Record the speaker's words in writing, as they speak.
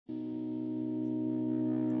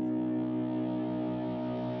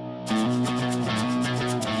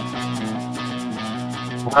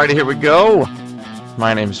All righty, here we go.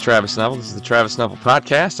 My name is Travis Neville. This is the Travis Neville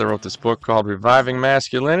Podcast. I wrote this book called Reviving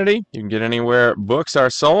Masculinity. You can get anywhere books are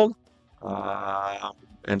sold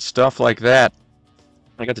and stuff like that.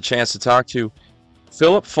 I got the chance to talk to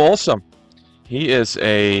Philip Folsom. He is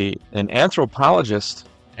an anthropologist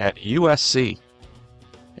at USC.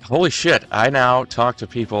 Holy shit, I now talk to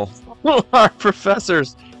people who are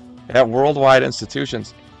professors at worldwide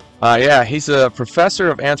institutions. He's a professor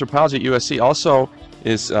of anthropology at USC. Also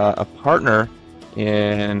is a partner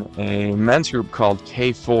in a men's group called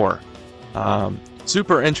K4.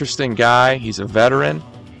 Super interesting guy. He's a veteran.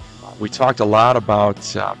 We talked a lot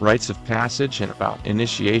about rites of passage and about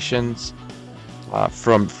initiations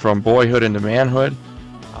from boyhood into manhood.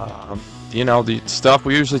 The stuff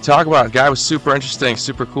we usually talk about. The guy was super interesting,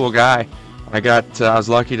 super cool guy. I was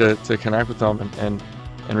lucky to connect with him and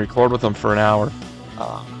record with him for an hour.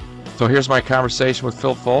 So here's my conversation with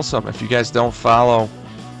Phil Folsom. If you guys don't follow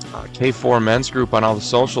K4 Men's Group on all the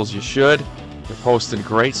socials, you should. They're posting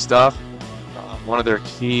great stuff. One of their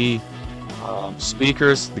key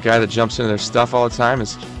speakers, the guy that jumps into their stuff all the time,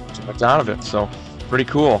 is Donovan. So pretty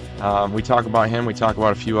cool. We talk about him. We talk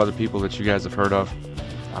about a few other people that you guys have heard of.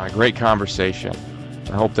 Great conversation.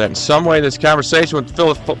 I hope that in some way this conversation with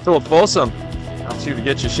Philip Folsom helps you to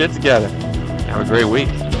get your shit together. Have a great week.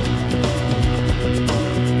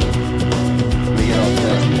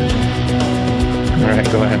 All right,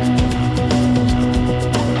 go ahead.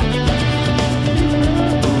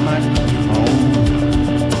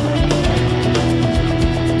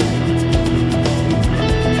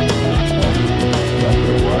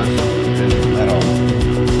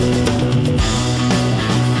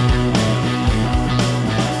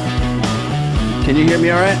 Can you hear me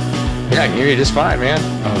all right? Yeah, I can hear you just fine, man.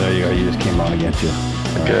 Oh, there you go. You just came on again, too.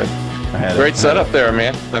 Good. Great setup there,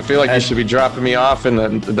 man. I feel like you should be dropping me off in the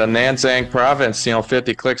Nanzang province,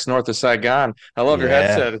 50 clicks north of Saigon. I love your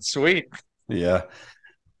headset. It's sweet. Yeah.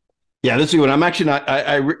 Yeah, this is good. I'm actually not,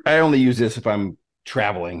 I only use this if I'm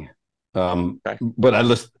traveling. Okay. But I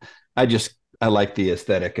like the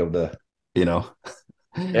aesthetic of the, Yeah,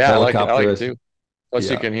 I like it too. Plus,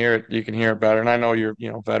 yeah. You can hear it better. And I know you're,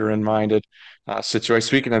 veteran-minded situation.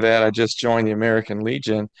 Speaking of that, I just joined the American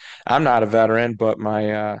Legion. I'm not a veteran, but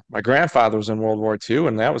my grandfather was in World War II,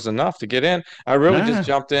 and that was enough to get in. I really just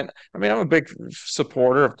jumped in. I mean, I'm a big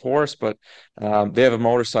supporter, of course, but they have a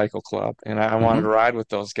motorcycle club, and I wanted to ride with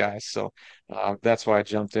those guys. So that's why I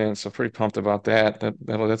jumped in. So pretty pumped about that.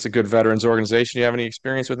 That's a good veterans organization. You have any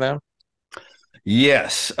experience with them?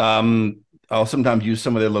 Yes. I'll sometimes use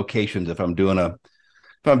some of their locations if I'm doing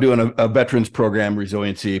a veterans program,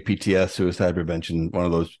 resiliency, PTS, suicide prevention, one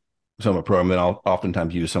of those summer program, then I'll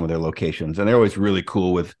oftentimes use some of their locations. And they're always really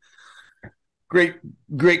cool with great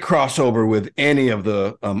crossover with any of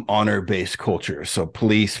the honor-based cultures. So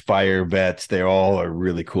police, fire, vets, they all are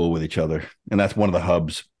really cool with each other. And that's one of the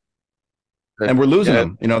hubs. And we're losing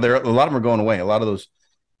them. A lot of them are going away. A lot of those,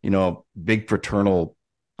 big fraternal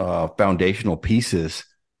foundational pieces,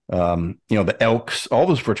 the Elks, all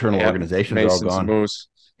those fraternal organizations Masons, are all gone. Moose.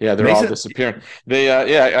 Yeah, they're all disappearing.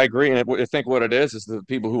 I agree. And I think what it is the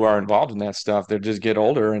people who are involved in that stuff, they just get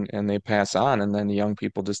older and they pass on. And then the young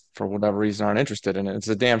people just, for whatever reason, aren't interested in it. It's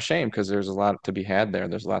a damn shame because there's a lot to be had there.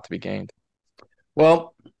 There's a lot to be gained.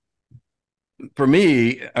 Well, for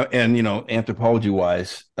me, and, anthropology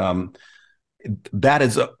wise, that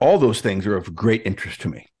is all those things are of great interest to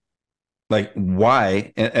me. Like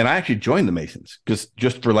why, and I actually joined the Masons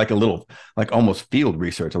just for like a little, like almost field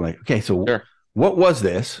research. I'm like, okay, so what was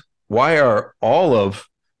this? Why are all of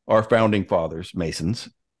our founding fathers Masons?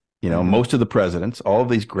 Most of the presidents, all of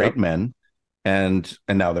these great men, and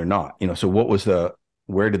now they're not. So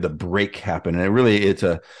where did the break happen?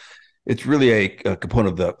 And it's really a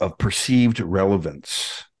component of perceived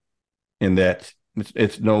relevance, in that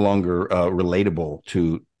it's no longer relatable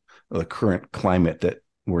to the current climate that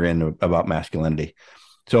we're in about masculinity.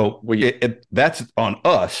 So that's on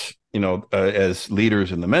us, as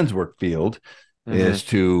leaders in the men's work field, is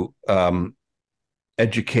to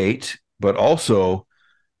educate, but also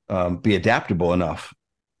be adaptable enough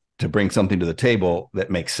to bring something to the table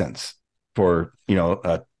that makes sense for,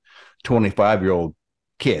 a 25-year-old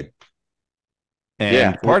kid.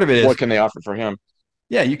 And part of it is, what can they offer for him?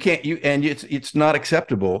 Yeah, it's not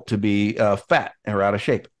acceptable to be fat or out of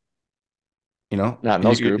shape. Not in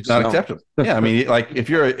those groups. It's not acceptable. Yeah, I mean, like if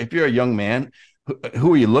you're a young man,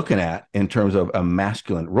 who are you looking at in terms of a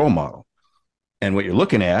masculine role model? And what you're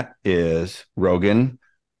looking at is Rogan,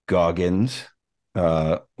 Goggins,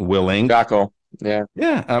 Willing, Jocko. Yeah.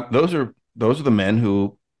 Those are the men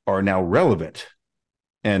who are now relevant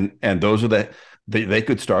And those are they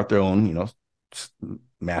could start their own,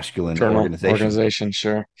 masculine Internal organization. organization,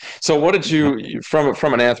 sure. So what did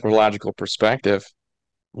from an anthropological perspective,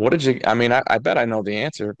 what did you, I mean, I bet I know the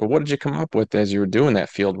answer, but what did you come up with as you were doing that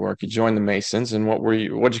field work? You joined the Masons, and what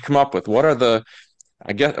did you come up with?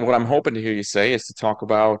 I guess what I'm hoping to hear you say is to talk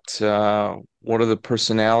about what are the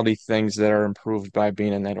personality things that are improved by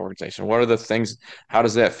being in that organization? What are the things, how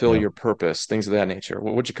does that fill Yeah. your purpose? Things of that nature.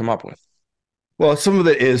 What would you come up with? Well, some of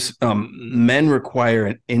it is men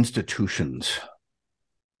require institutions,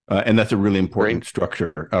 and that's a really Great. important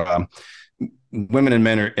structure. Women and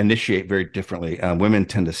men initiate very differently. Women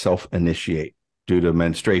tend to self-initiate due to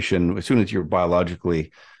menstruation. As soon as you're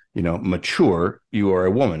biologically, mature, you are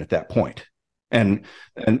a woman at that point. And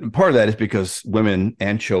part of that is because women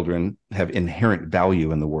and children have inherent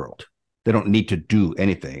value in the world. They don't need to do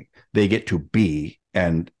anything. They get to be,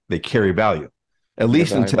 and they carry value, at They're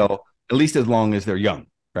least valuable. at least as long as they're young,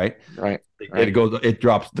 right? Right. It Right. goes, it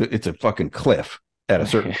drops, it's a fucking cliff at a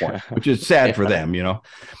certain point, Yeah. which is sad for Yeah. them.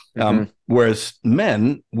 Hmm. Whereas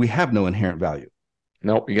men, we have no inherent value.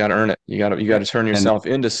 Nope, you got to earn it. You got to turn And yourself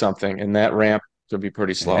into something, and that ramp could be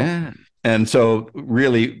pretty slow. yeah. And so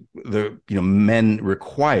really men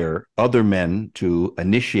require other men to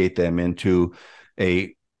initiate them into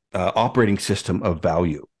a operating system of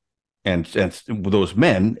value. And those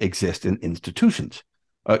men exist in institutions.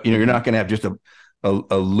 You're Hmm. not going to have just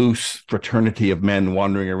a loose fraternity of men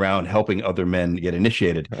wandering around helping other men get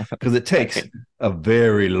initiated, because it takes Right. a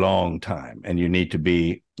very long time, and you need to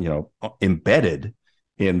be embedded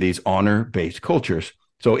in these honor-based cultures.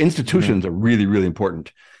 So Hmm. institutions are really, really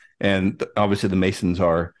important. And obviously the Masons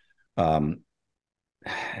are um,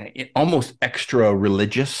 almost extra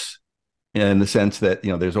religious, in the sense that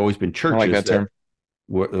there's always been I like churches that that term.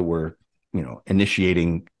 were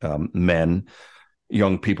initiating men,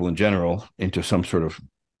 young people in general, into some sort of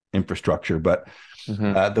infrastructure. But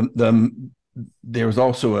Hmm. there was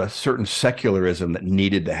also a certain secularism that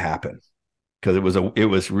needed to happen, because it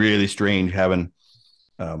was really strange having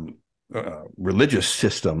um, religious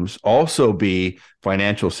systems also be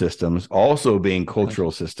financial systems, also being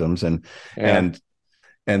cultural systems, Yeah. and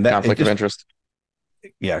and that it Conflict of just interest.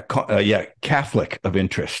 yeah, Catholic of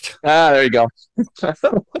interest. Ah, there you go. I We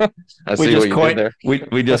see what just you did coined there.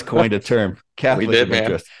 we just coined a term, We Catholic did, of man.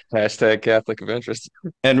 interest. Hashtag Catholic of interest.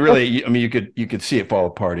 And really, I mean, you could see it fall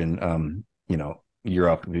apart in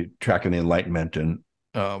Europe, tracking the Enlightenment, and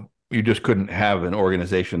you just couldn't have an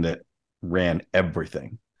organization that ran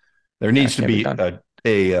everything. There That needs to can't be be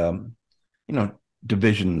done. a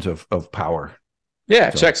divisions of power. Yeah,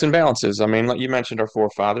 So checks and balances. I mean, like you mentioned our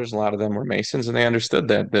forefathers, a lot of them were Masons, and they understood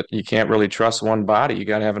that you can't really trust one body. You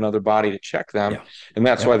got to have another body to check them. yeah, And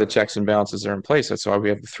that's why yep, the checks and balances are in place. That's why we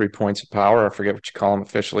have the 3 points of power. I forget what you call them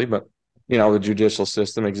officially, but the judicial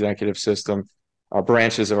system, executive system,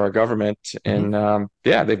 branches of our government. mm-hmm. And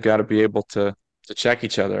yeah, they've got to be able to check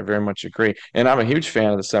each other. I very much agree. And I'm a huge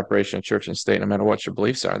fan of the separation of church and state, no matter what your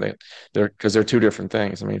beliefs are. They're two different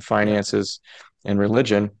things. I mean, Yeah, finances and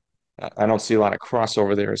religion. I don't see a lot of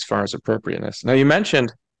crossover there as far as appropriateness. Now, you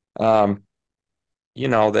mentioned, um,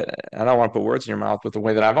 that I don't want to put words in your mouth, but the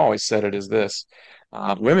way that I've always said it is this: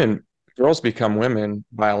 girls become women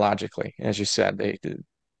biologically, as you said.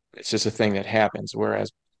 It's just a thing that happens.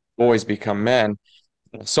 Whereas boys become men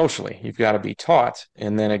socially. You've got to be taught,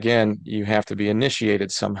 and then again, you have to be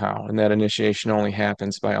initiated somehow, and that initiation only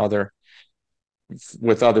happens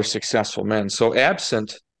with other successful men. So,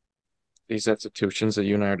 absent these institutions that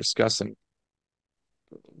you and I are discussing,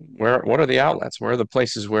 what are the outlets? Where are the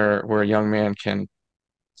places where a young man can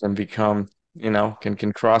become,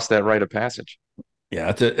 can cross that rite of passage?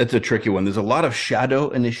 yeah, it's a tricky one. There's a lot of shadow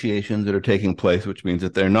initiations that are taking place, which means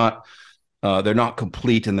that they're not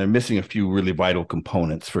complete, and they're missing a few really vital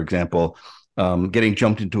components. For example, getting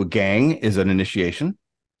jumped into a gang is an initiation.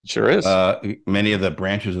 Sure is. Many of the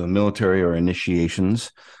branches of the military are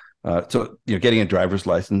initiations. So getting a driver's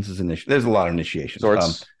license is initiation. There's a lot of initiations.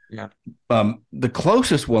 Sorts. Yeah. The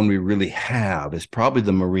closest one we really have is probably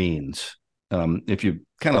the Marines. If you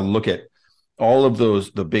kind of look at all of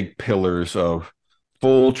the big pillars of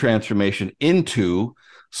full transformation into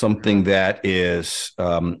something Mhm. that is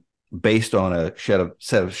based on a set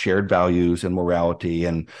of shared values and morality,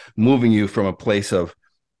 and moving you from a place of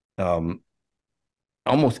um,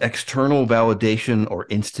 almost external validation or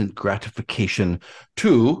instant gratification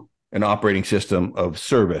to an operating system of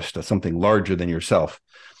service to something larger than yourself.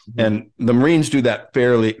 Mhm. And the Marines do that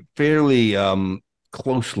fairly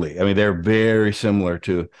closely. I mean, they're very similar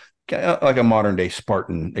to like a modern day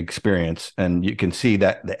Spartan experience, and you can see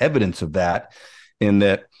that the evidence of that in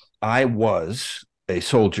that I was a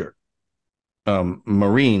soldier.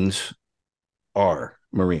 Marines are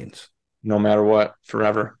Marines. No matter what,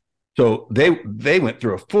 forever. So they went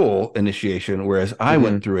through a full initiation, whereas I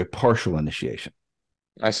went Hmm. through a partial initiation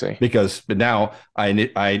I see. because but now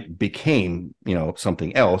I became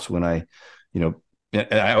something else when you know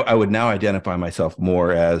I would now identify myself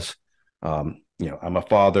more as I'm a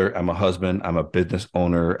father, I'm a husband, I'm a business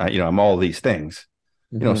owner, I'm all these things.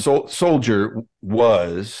 Hmm. Soldier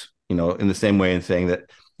was in the same way in saying that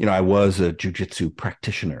I was a jujitsu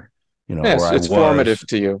practitioner, or Yes, I it's formative was.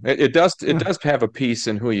 to you. It Yeah, does have a piece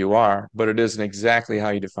in who you are, but it isn't exactly how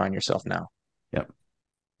you define yourself now. yeah,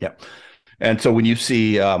 yeah. And so when you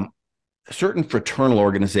see certain fraternal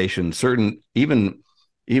organizations, certain even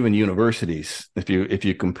universities, if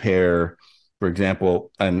you compare, for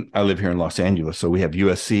example, and I live here in Los Angeles, so we have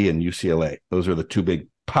USC and UCLA. Those are the two big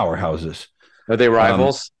powerhouses. Are they Um,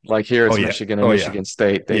 rivals? Like here, oh it's yeah, Michigan and oh yeah, Michigan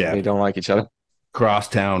State. yeah. They don't like each other.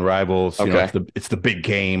 Crosstown rivals. Okay, It's the big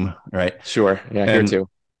game, right? sure. Yeah, here And too.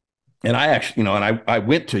 and I actually, I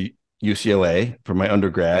went to UCLA for my Okay.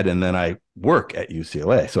 undergrad, and then I work at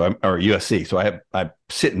UCLA, so I'm or USC, so I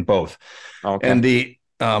sit in both, Okay. and the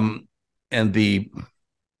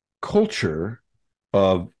culture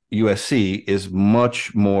of USC is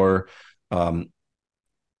much more um,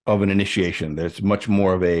 of an initiation. There's much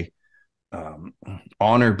more of a um,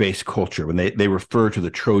 honor-based culture when they refer to the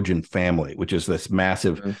Trojan family, which is this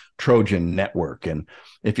massive Mhm. Trojan network. And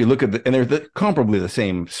if you look at and they're comparably the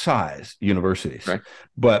same size universities, Okay.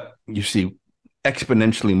 but you see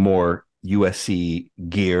exponentially more USC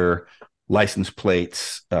gear, license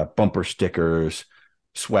plates, bumper stickers,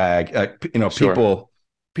 swag. Sure.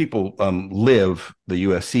 People live the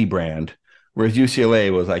USC brand, whereas UCLA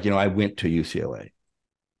was like, I went to UCLA,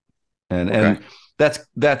 Okay. and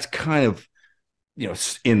that's kind of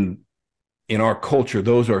in our culture,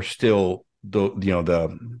 those are still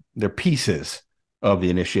they're pieces of the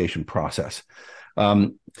initiation process.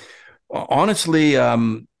 Um, honestly,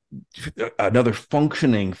 another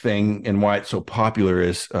functioning thing and why it's so popular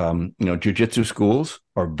is jujitsu schools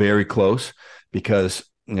are very close because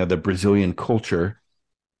the Brazilian culture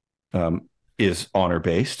is honor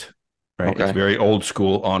based, right? It's Okay. very old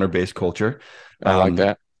school honor based culture. I like Um,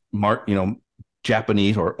 that. Mark,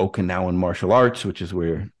 Japanese or Okinawan martial arts, which is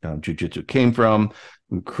where jujitsu came from,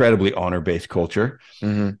 incredibly honor based culture,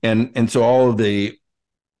 Hmm. and so all of the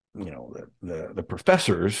the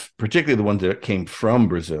professors, particularly the ones that came from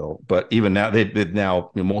Brazil, but even now they've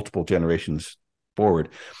now multiple generations forward,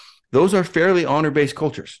 those are fairly honor based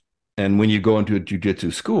cultures. And when you go into a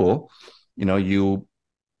jujitsu school, you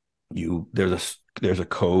there's a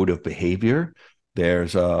code of behavior.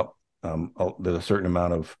 There's there's a certain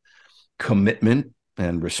amount of commitment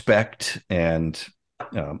and respect and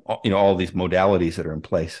all these modalities that are in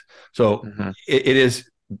place. So Hmm.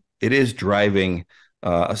 it is driving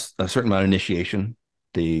a certain amount of initiation,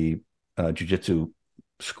 the jujitsu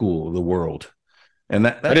school, the world, and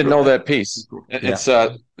I that's didn't really know that's that piece. cool. Yeah. It's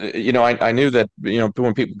I knew that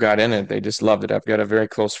when people got in it, they just loved it. I've got a very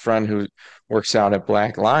close friend who works out at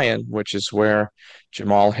Black Lion, which is where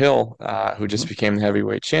Jamal Hill, who just Mm-hmm. became the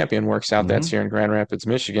heavyweight champion, works out. That's Mm-hmm. here in Grand Rapids,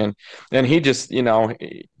 Michigan. And he just,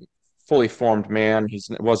 fully formed man. He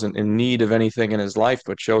wasn't in need of anything in his life,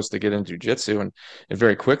 but chose to get into jiu-jitsu, and it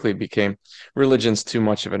very quickly became religion's too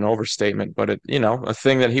much of an overstatement, but a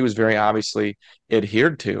thing that he was very obviously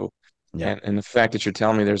adhered to. Yeah. And the fact that you're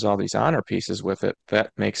telling me there's all these honor pieces with it,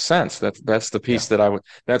 that makes sense. That's the Yeah. piece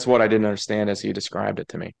that's what I didn't understand as he described it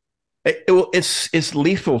to me. It's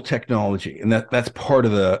lethal technology, and that's part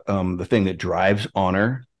of the thing that drives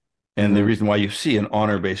honor. And the Hmm. reason why you see an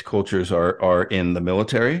honor based cultures are in the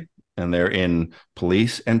military, and they're in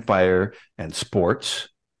police and fire and sports,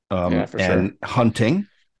 Yeah, for sure. and hunting.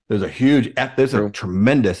 There's a True.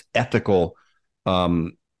 tremendous ethical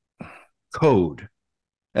um, code,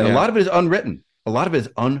 and a Yeah. lot of it is unwritten. A lot of it is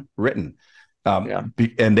unwritten, Yeah.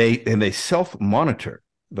 and they self monitor.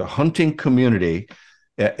 The hunting community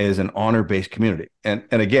is an honor based community, and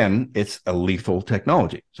again, it's a lethal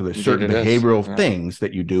technology. So there's Indeed certain it is. behavioral Yeah. things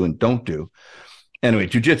that you do and don't do. Anyway,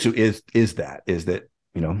 jujitsu is that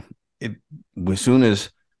it, as soon as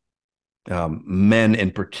men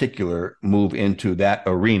in particular move into that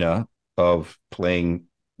arena of playing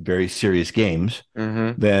very serious games, Hmm.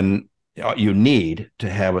 Of then you need to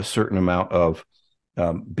have a certain amount of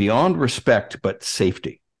beyond respect but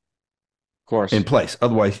safety in course. place.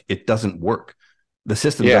 Otherwise, it doesn't work. The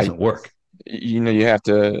system Yeah. doesn't work. You have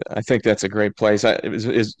to. I think that's a great place.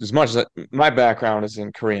 As much as my background is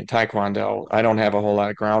in Korean Taekwondo, I don't have a whole lot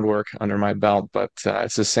of groundwork under my belt, but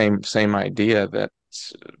it's the same idea that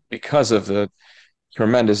because of the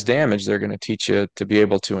tremendous damage they're going to teach you to be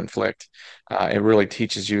able to inflict. It really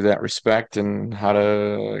teaches you that respect and how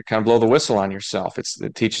to kind of blow the whistle on yourself.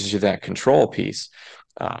 It teaches you that control piece.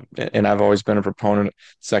 And I've always been a proponent.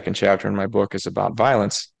 Second chapter in my book is about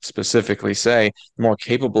violence, specifically say the more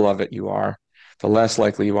capable of it you are, the less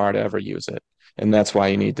likely you are to ever use it. And that's why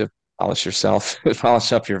you need to polish yourself,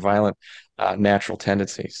 polish up your violent natural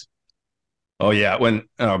tendencies. Oh yeah, when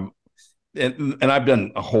and I've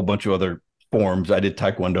done a whole bunch of other forms. I did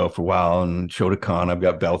Taekwondo for a while and Shotokan. I've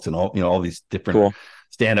got belts and all these different Cool.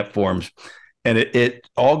 stand-up forms. And it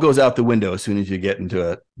all goes out the window as soon as you get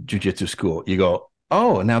into a jiu-jitsu school. You go,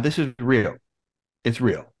 oh, now this is real. It's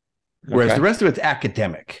real. Whereas Okay. the rest of it's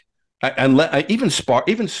academic. Even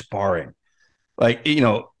sparring, like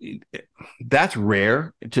that's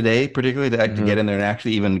rare today, particularly to get in there and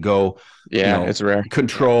actually even go, Yeah, it's rare.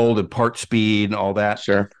 controlled and part speed and all that.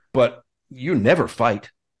 Sure. But you never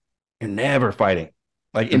fight. You're never fighting.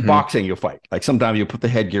 Like in Hmm. boxing, you'll fight. Like sometimes you'll put the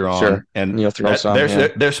headgear on, Sure. and You'll throw some. Yeah.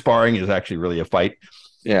 their sparring is actually really a fight.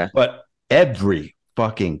 Yeah. But every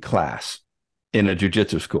fucking class in a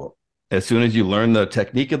jiu-jitsu school, as soon as you learn the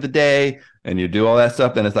technique of the day and you do all that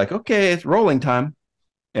stuff, then it's like, okay, it's rolling time.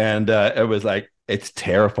 And it was like, it's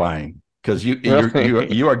terrifying because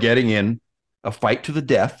you are getting in a fight to the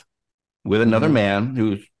death with another man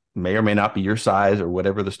who may or may not be your size or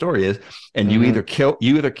whatever the story is, and you either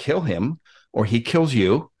kill him or he kills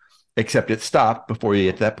you, except it stopped before you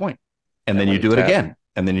get to that point. And then you do it again,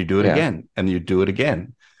 and then you do it again, and you do it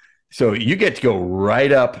again. So you get to go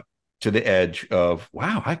right up to the edge of,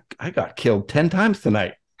 wow, I got killed 10 times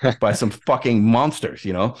tonight by some fucking monsters,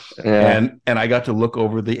 Yeah. and I got to look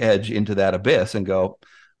over the edge into that abyss and go,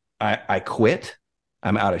 I quit.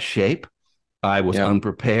 I'm out of shape. I was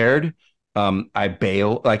unprepared. I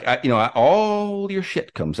bail. Like all your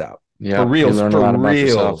shit comes out. Yeah. For reals. You learn For a lot about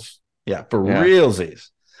yourself. reals. Yeah, for realsies.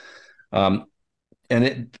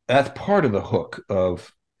 And that's part of the hook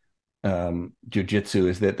of jiu-jitsu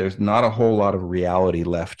is that there's not a whole lot of reality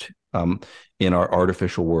left in our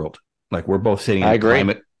artificial world. Like we're both sitting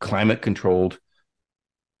in climate controlled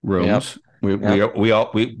rooms. Yep.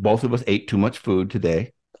 We both of us ate too much food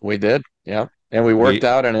today. We did. Yeah. And we worked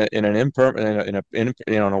out in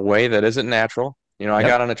a way that isn't natural. I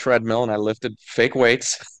got on a treadmill and I lifted fake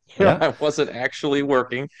weights. I wasn't actually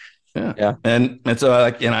working. Yeah. Yeah. And so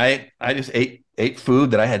I just ate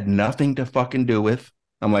food that I had nothing to fucking do with.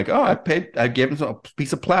 I'm like, oh, I gave them a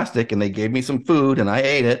piece of plastic and they gave me some food and I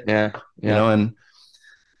ate it. Yeah.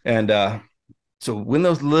 And so when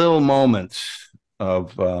those little moments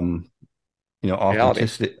of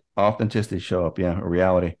authenticity show up,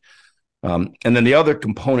 reality. And then the other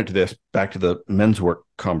component to this, back to the men's work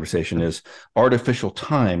conversation, is artificial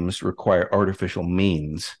times require artificial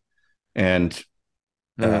means. And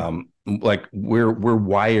like we're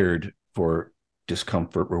wired for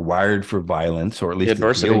discomfort, we're wired for violence, or at least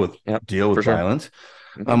to deal with violence.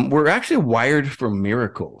 We're actually wired for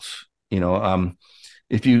miracles.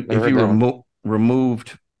 If you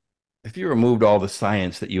removed all the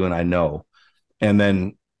science that you and I know, and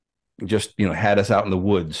then just had us out in the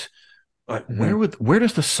woods, where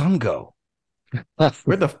does the sun go?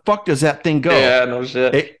 Where the fuck does that thing go? Yeah, no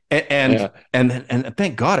shit. And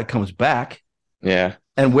thank God it comes back. Yeah.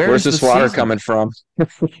 And where's this water coming from?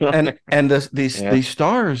 and these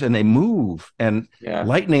stars, and they move, and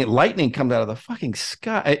lightning comes out of the fucking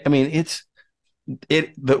sky. I mean,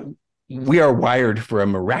 we are wired for a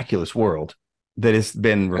miraculous world that has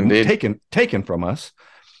been taken from us.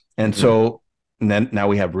 And so then now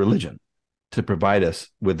we have religion to provide us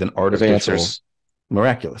with an artificial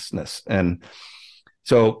miraculousness. And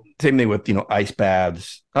so same thing with, ice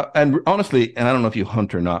baths. And honestly, and I don't know if you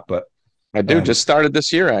hunt or not, but I do. Just started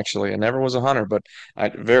this year, actually. I never was a hunter, but I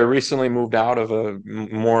very recently moved out of a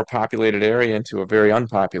more populated area into a very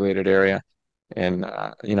unpopulated area. And,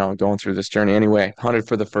 going through this journey anyway, hunted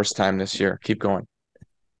for the first time this year. Keep going.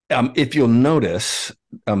 If you'll notice,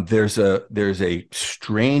 there's a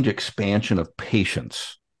strange expansion of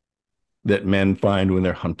patience that men find when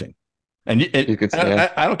they're hunting. And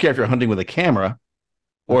I don't care if you're hunting with a camera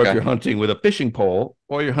or if you're hunting with a fishing pole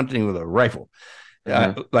or you're hunting with a rifle.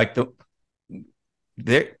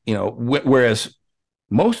 Whereas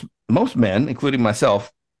most men, including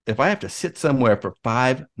myself, if I have to sit somewhere for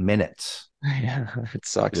 5 minutes, it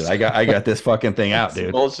sucks. Dude, I got this fucking thing out,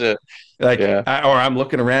 dude. Bullshit. Or I'm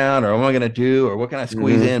looking around, or what am I gonna do, or what can I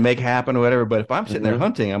squeeze in, make happen, or whatever. But if I'm sitting there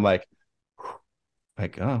hunting, I'm like,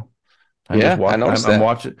 oh,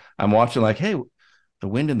 I'm watching, like, hey, the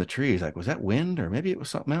wind in the trees. Like, was that wind, or maybe it was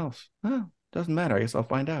something else? Oh, doesn't matter. I guess I'll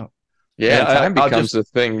find out. Yeah, time becomes the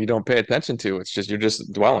thing you don't pay attention to. It's just you're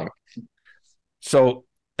just dwelling. So,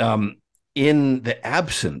 in the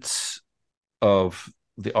absence of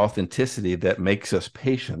the authenticity that makes us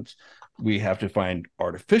patient, we have to find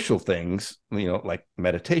artificial things, like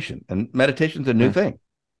meditation. And meditation's a new Mm. thing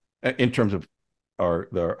in terms of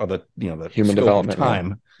the Human scope of development. Yeah.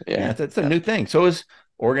 time. Yeah. Yeah, it's a Yeah. new thing. So is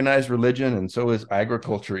organized religion, and so is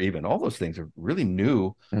agriculture. Even all those things are really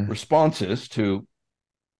new Mm. responses to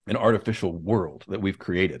an artificial world that we've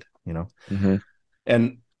created. Hmm.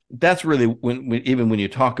 And that's really even when you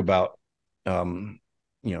talk about um,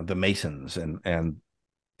 the Masons and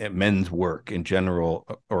men's work in general,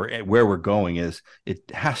 or where we're going, is it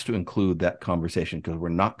has to include that conversation because we're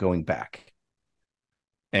not going back.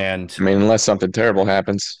 And I mean, unless something terrible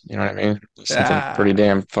happens, you know what I mean? Something pretty ah,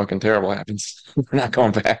 damn fucking terrible happens. We're not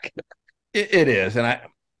going back. it is, and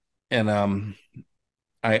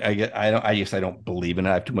I guess I don't believe in it.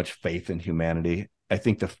 I have too much faith in humanity. I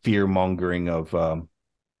think the fear mongering of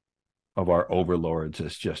our overlords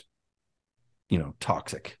is just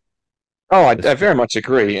toxic. Oh, I It's, very much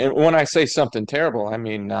agree. And when I say something terrible, I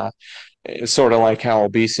mean it's sort of like how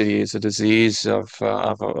obesity is a disease of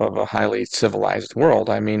a highly civilized world.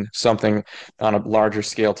 I mean something on a larger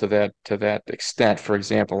scale to that extent. For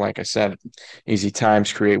example, like I said, easy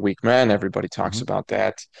times create weak men. Everybody talks Mhm. about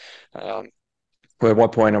that. Um, but at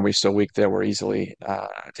what point are we so weak that we're easily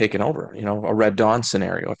taken over? You know, a Red Dawn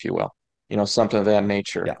scenario, if you will. You know, something of that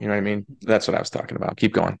nature. Yeah, You know what I mean? That's what I was talking about.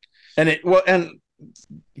 Keep going. and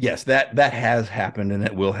yes, that has happened, and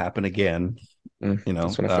it will happen again. You That's know,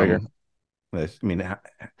 what I figured. I mean,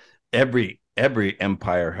 every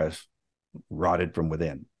empire has rotted from within.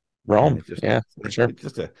 I mean, Rome, yeah, for sure. it's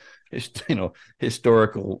just a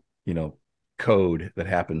historical code that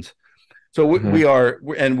happens. So Hmm.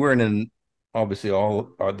 we're in an obviously all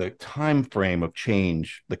are the time frame of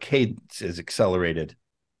change. The cadence is accelerated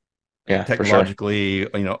Yeah, for sure. technologically.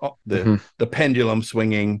 The Hmm. pendulum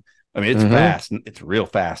swinging. I mean, it's Hmm. fast. It's real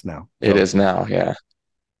fast now. It So, is now, yeah.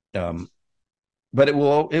 um, but it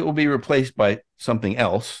will be replaced by something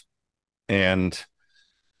else, and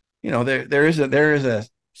there is a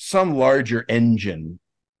some larger engine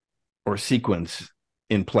or sequence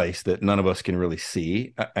in place that none of us can really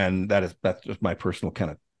see, and that's just my personal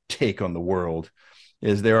kind of take on the world.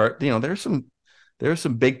 Is there's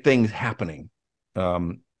some big things happening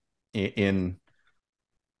um, in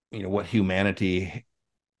what humanity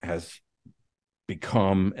has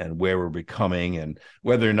become and where we're becoming, and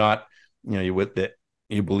whether or not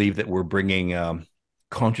you believe that we're bringing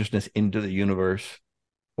consciousness into the universe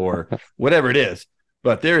or whatever it is.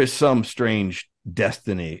 But there is some strange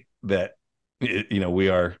destiny that we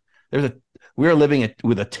are there's a we are living it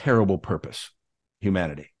with a terrible purpose,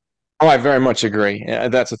 humanity. Oh, I very much agree.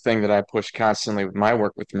 That's a thing that I push constantly with my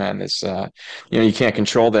work with men is, you can't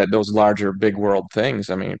control those larger, big world things.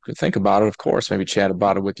 I mean, you could think about it, of course, maybe chat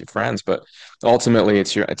about it with your friends, but ultimately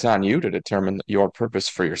it's on you to determine your purpose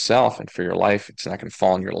for yourself and for your life. It's not going to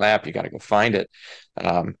fall in your lap. You got to go find it.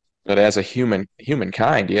 Um, but as a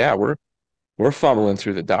humankind, yeah, we're fumbling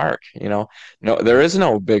through the dark, you know. No, there is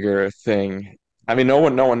no bigger thing. I mean, no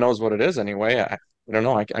one knows what it is anyway. I don't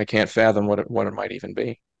know. I can't fathom what it might even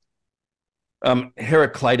be.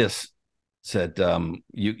 Heraclitus said,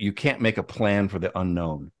 you can't make a plan for the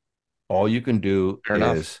unknown. All you can do Fair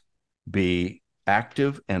enough. is be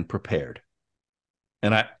active and prepared.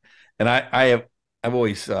 And I have I've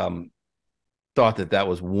always thought that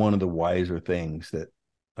was one of the wiser things that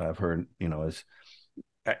I've heard. Is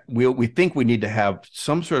we think we need to have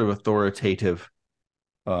some sort of authoritative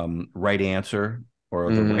right answer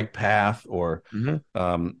or the Hmm. right path Hmm.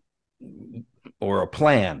 um, or a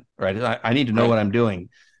plan, right? I need to know Right. what I'm doing.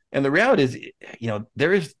 And the reality is,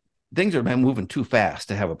 there is things are moving too fast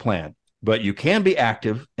to have a plan, but you can be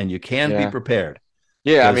active and you can be Yeah. prepared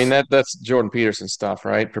Yeah, I mean because, that's Jordan Peterson stuff,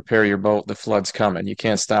 right? Prepare your boat, the flood's coming. You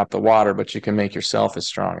can't stop the water, but you can make yourself as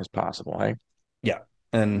strong as possible, hey? yeah.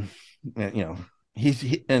 And,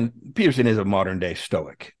 and Peterson is a modern day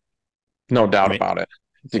stoic. No I doubt mean, about it.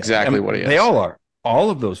 It's yeah, exactly what he they is. all are. All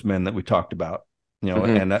of those men that we talked about,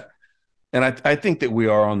 Hmm. and I think that we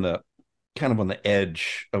are on the kind of on the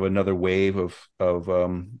edge of another wave of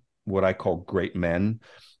what I call great men,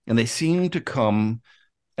 and they seem to come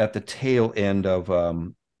at the tail end of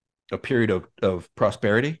a period of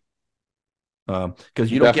prosperity. Because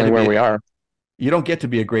Definitely where we are. you don't get to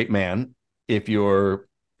be a great man if you're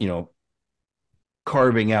you know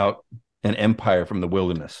carving out an empire from the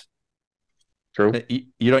wilderness. True.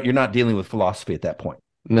 You're not dealing with philosophy at that point.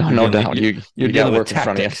 No, You're no dealing doubt. you're, You you're got dealing with work in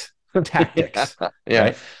front of tactics, tactics, you. Yeah.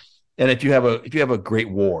 right? And if you have a great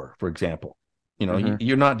war, for example, Hmm.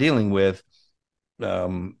 you're not dealing with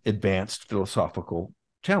advanced philosophical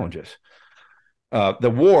challenges. The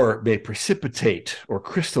war may precipitate or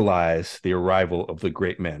crystallize the arrival of the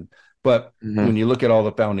great men. But Hmm. when you look at all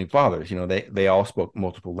the founding fathers, they all spoke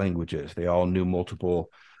multiple languages. They all knew multiple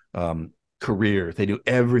um, careers. They knew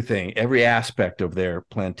everything, every aspect of their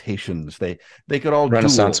plantations. They could all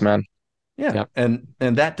Renaissance duel. men. Yeah, Yep.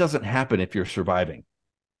 and that doesn't happen if you're surviving.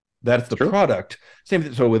 That's the True. product. Same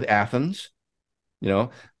thing. So with Athens, you know,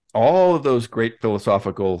 all of those great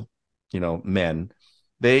philosophical, men,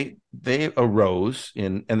 they arose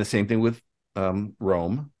in, and the same thing with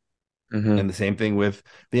Rome, Hmm. and the same thing with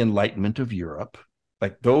the Enlightenment of Europe.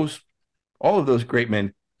 Like those, all of those great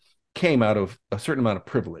men came out of a certain amount of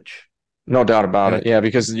privilege. No doubt about And it. Yeah,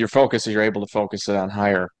 because your focus is you're able to focus it on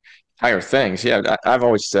higher things. Yeah, I've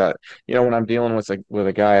always said, when I'm dealing with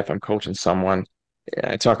a guy, if I'm coaching someone,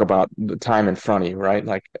 I talk about the time in front of you, right?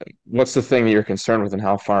 Like, what's the thing that you're concerned with, and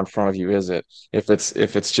how far in front of you is it? If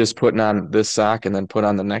it's just putting on this sock and then put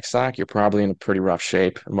on the next sock, you're probably in a pretty rough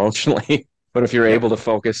shape emotionally. But if you're yeah, able to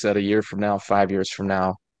focus at a year from now, 5 years from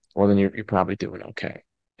now, well, then you're probably doing okay.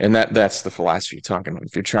 And that's the philosophy you're talking about.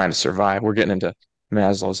 If you're trying to survive, we're getting into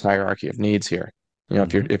Maslow's hierarchy of needs here.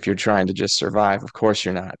 If you're mm-hmm, if you're trying to just survive, of course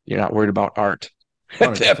you're not worried about art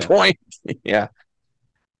at that 100%. point. Yeah.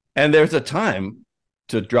 And there's a time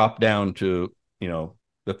to drop down to,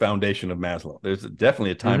 the foundation of Maslow. There's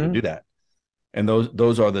definitely a time to Hmm. do that. And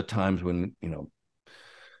those are the times when,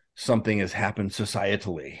 something has happened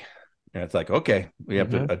societally. And it's like, okay, we have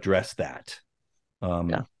to Hmm. address that. Yeah.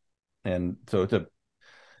 Um, and so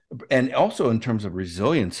and also in terms of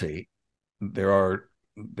resiliency, there are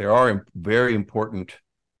very important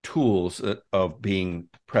tools of being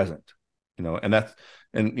present,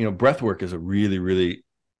 and breath work is a really, really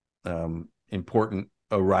important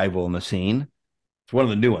arrival in the scene. It's one of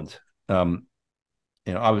the new ones. Um,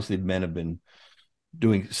 obviously men have been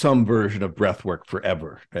doing some version of breath work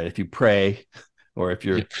forever, right? If you pray or if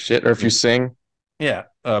Yeah, you're, shit. Or if you sing, yeah,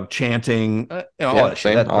 chanting, all yeah, that shit,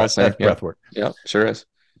 same, that's all the breath, same. that's Yeah. breath work. Yeah, sure is.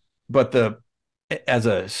 But as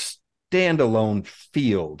a standalone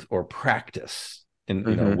field or practice, and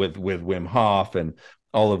Hmm. with Wim Hof and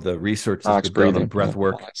all of the research that's Box been done on breathing. Yeah, breath all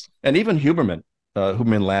work, that stuff. and even Huberman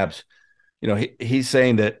Labs, he's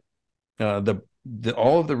saying that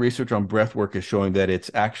all of the research on breath work is showing that it's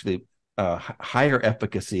actually higher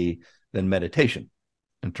efficacy than meditation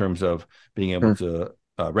in terms of being able Hmm. to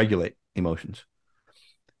regulate emotions.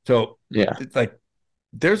 So Yeah. it's like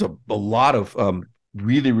there's a lot of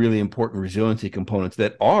really, really important resiliency components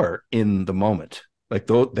that are in the moment. Like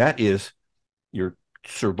though that is your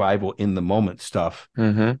survival in the moment stuff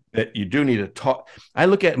Hmm. that you do need to talk. I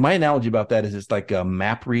look at my analogy about that is it's like a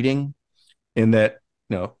map reading, in that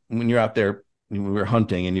when you're out there, when we're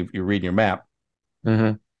hunting and you're reading your map,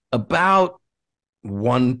 Hmm. about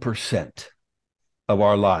 1% of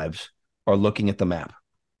our lives are looking at the map.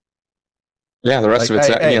 Yeah, the rest Like, of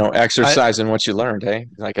it's I exercising what you learned, hey?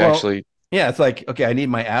 Like well, actually. yeah, it's like, okay, I need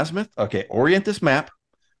my azimuth. Okay, orient this map.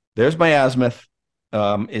 There's my azimuth.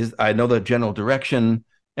 Is I know the general direction,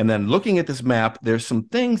 and then looking at this map, there's some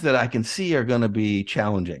things that I can see are going to be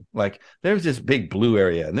challenging. Like there's this big blue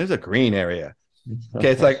area and there's a green area.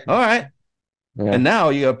 Okay, it's like, all right, Yeah. and now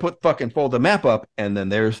you gotta fold the map up, and then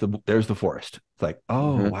there's the forest. It's like,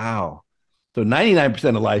 oh Hmm. wow. So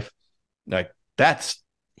 99% of life, like that's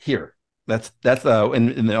here. That's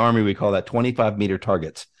in the army we call that 25-meter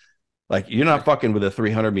targets. Like you're not fucking with the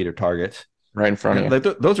 300-meter targets. Right in front of you.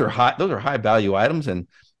 Like those are high value items, and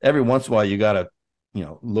every once in a while you gotta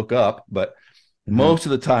look up, but Hmm. most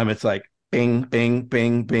of the time it's like bing bing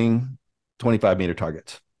bing bing, 25-meter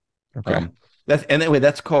targets. Okay. Um, and anyway,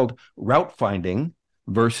 that's called route finding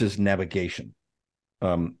versus navigation.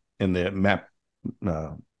 In the map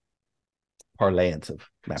uh, parlance of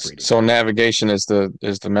map reading, So navigation is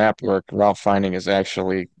the map work. Route finding is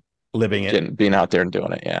actually living it, being out there and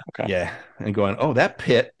doing it. Yeah. Okay. yeah, and going, oh, that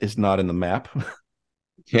pit is not in the map,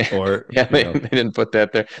 Yeah. or Yeah. They didn't put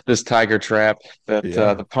that there. This tiger trap, that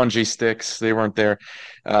yeah. the punji sticks, they weren't there.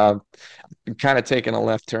 Uh, Kind of taking a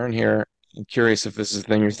left turn here. I'm curious if this is the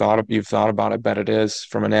thing you've thought about. I bet it is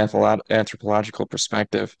from an anthropological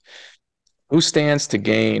perspective. Who stands to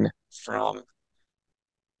gain from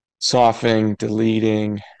softening,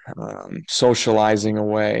 deleting, socializing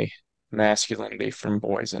away masculinity from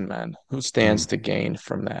boys and men? Who stands to Mm. gain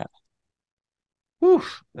from that? Whew.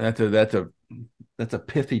 That's a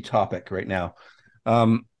pithy topic right now.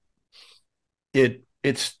 Um,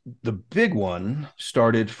 it's the big one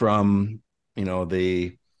started from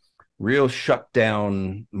the real shut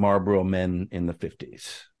down Marlboro men in the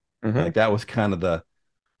 50s. Hmm. Like that was kind of the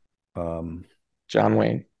um John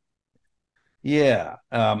Wayne. yeah.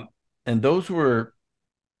 And those were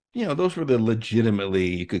those were the legitimately,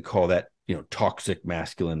 you could call that, toxic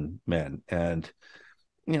masculine men. And,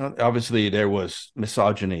 obviously there was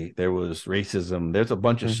misogyny, there was racism, there's a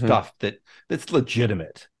bunch of Hmm. stuff that's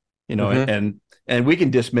legitimate, Hmm. and we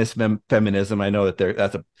can dismiss feminism. I know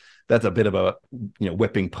that that's a bit of a,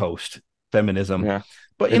 whipping post, feminism. Yeah,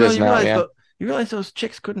 But it is now. Yeah, you realize those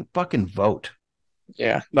chicks couldn't fucking vote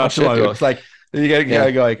yeah. Oh not too shit, long ago. dude. It's like you Yeah,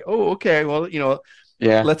 gotta go like, oh, okay, well,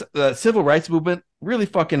 yeah. let's the civil rights movement really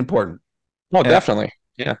fucking important. Oh, And definitely.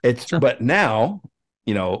 Yeah, it's sure. but now,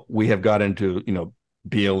 we have got into,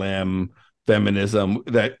 BLM, feminism,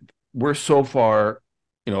 that we're so far,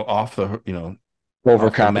 off the map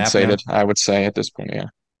Overcompensated, now. I would say at this point. Yeah.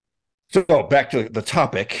 So back to the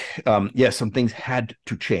topic. Yes, some things had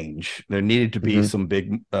to change. There needed to be Hmm. some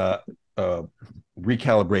big uh,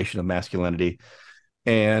 recalibration of masculinity,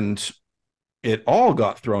 and it all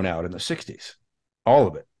got thrown out in the 60s, all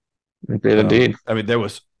of it. It did indeed. I mean, there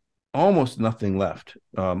was almost nothing left,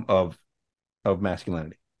 of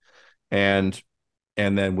masculinity, and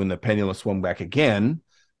then when the pendulum swung back again,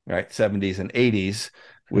 right, 70s and 80s,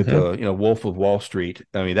 with Hmm. the, Wolf of Wall Street.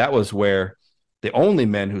 I mean, that was where the only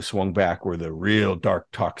men who swung back were the real dark,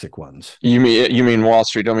 toxic ones. You mean Wall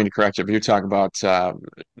Street? Don't mean to correct you, but you're talking about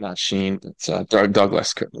not Sheen. It's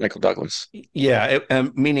Douglas, Michael Douglas. Yeah,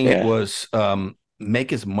 meaning it Yeah, was,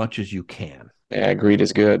 make as much as you can. yeah. Greed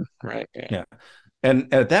is good, right? Yeah. Yeah,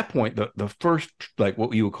 and at that point, the first, like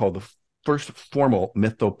what you would call the first formal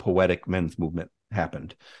mythopoetic men's movement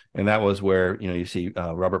happened, and that was where, you see,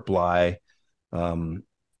 Robert Bly, um,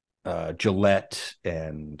 Gillette,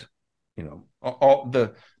 and, all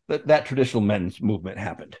that traditional men's movement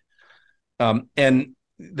happened. And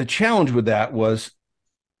the challenge with that was,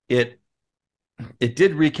 it it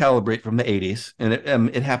did recalibrate from the 80s, and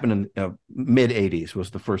it happened in, mid 80s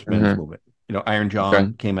was the first men's Hmm. movement. Iron Okay.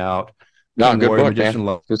 John came out, No, King good Warrior, book, man.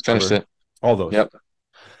 Magician Just finished Lover, it. all those. Yep.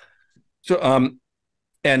 So,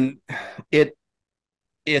 and it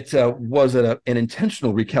was an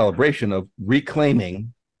intentional recalibration of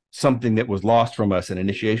reclaiming something that was lost from us, an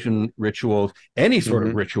initiation rituals, any sort Hmm.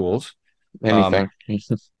 of rituals. um,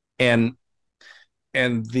 Anything.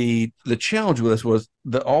 and the challenge with this was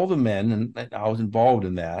that all the men, and I was involved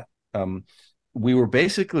in that, we were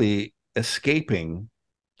basically escaping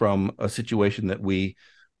from a situation that we,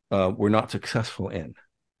 were not successful in.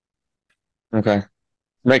 Okay.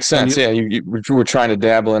 Makes And sense. Yeah, you were trying to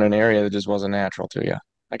dabble in an area that just wasn't natural to you.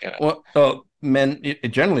 I get it. well, men,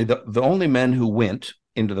 generally, the only men who went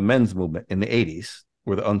into the men's movement in the 80s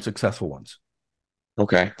were the unsuccessful ones.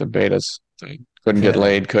 Okay. The betas. They couldn't get Yeah,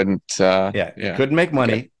 laid, couldn't yeah, yeah. couldn't make Okay.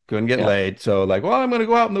 money, couldn't get Yeah. laid. So, like, well, I'm going to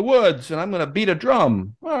go out in the woods and I'm going to beat a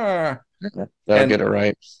drum. Ah. That'll And get it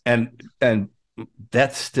right. and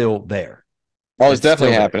that's still there. Oh, it's It's definitely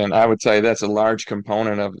still there. happening. I would say that's a large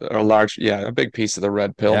component of, or a large, yeah, a big piece of the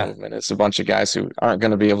red pill Yeah, movement. It's a bunch of guys who aren't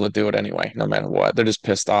going to be able to do it anyway, no matter what. They're just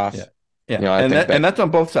pissed off. yeah, yeah. I And think that that and that's on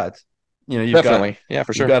both sides. You've got definitely, yeah,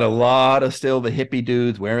 for you've sure. got a lot of still the hippie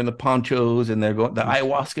dudes wearing the ponchos, and they're going, the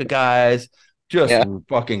ayahuasca guys, just Yeah,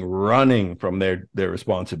 fucking running from their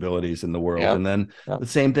responsibilities in the world. yeah, And then yeah. the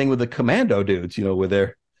same thing with the commando dudes, with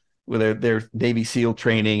their Navy SEAL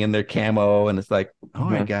training and their camo, and it's like, all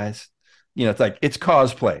right, Mhm. guys, it's like it's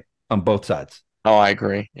cosplay on both sides. Oh, I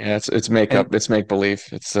agree. Yeah, it's And makeup, it's make believe.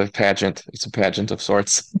 It's a pageant. It's a pageant of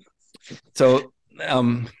sorts. so,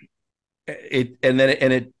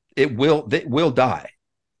 it will die,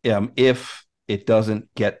 if it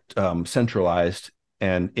doesn't get, centralized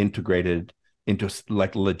and integrated into,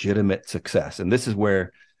 like, legitimate success. And this is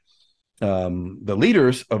where, the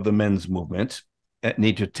leaders of the men's movement,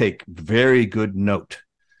 need to take very good note,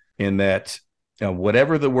 in that,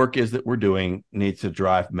 whatever the work is that we're doing needs to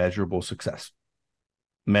drive measurable success.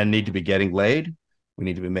 Men need to be getting laid. We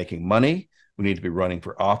need to be making money. We need to be running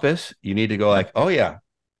for office. You need to go Yeah. like, oh yeah,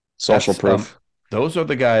 Social that's, proof. those are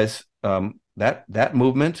the guys, that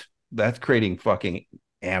movement that's creating fucking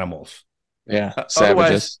animals. Yeah, Otherwise,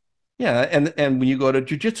 savages. yeah, and when you go to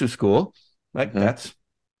jujitsu school, like, Hmm.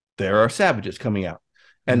 there are savages coming out,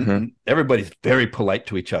 Hmm. and everybody's very polite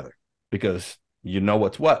to each other, because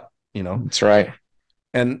what's what. That's right.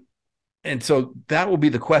 And and so that will be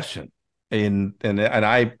the question. And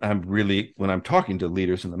I'm really, when I'm talking to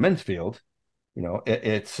leaders in the men's field,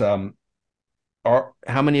 it's, are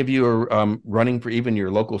how many of you are, running for even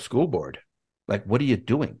your local school board? Like, what are you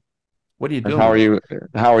doing? What are you And doing with it?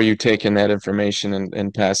 how are you taking that information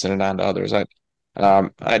and passing it on to others? I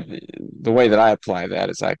the way that I apply that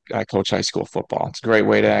is I coach high school football. It's a great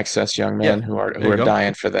way to access young men Yeah, who are there you go.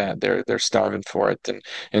 dying for that. They're starving for it,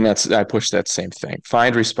 and that's I push that same thing.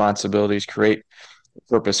 Find responsibilities, create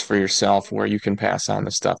purpose for yourself where you can pass on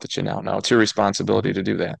the stuff that you now know. It's your responsibility to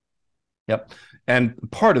do that. Yep.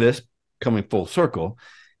 And part of this, coming full circle,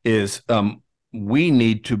 is we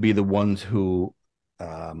need to be the ones who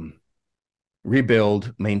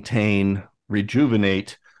rebuild, maintain,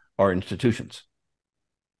 rejuvenate our institutions.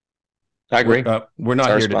 I agree. We're It's not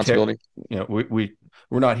our here to responsibility.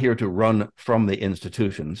 we're not here to run from the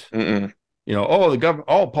institutions. Mm-mm. Oh, the government,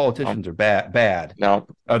 all No, politicians are bad. no,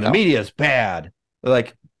 The no. media is bad. They're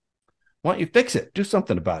like, why don't you fix it? Do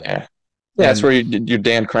something about it. Yeah. Yeah, that's And where you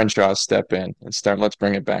Dan Crenshaw step in and start, let's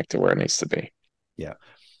bring it back to where it needs to be. yeah,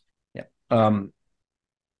 yeah.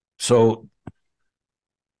 So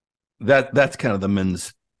that's kind of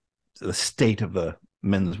the state of the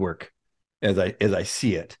men's work as I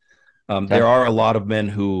see it. Okay. There are a lot of men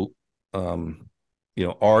who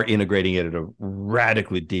are integrating it at a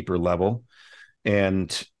radically deeper level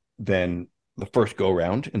and than the first go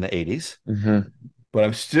round in the 80s. Mm-hmm. But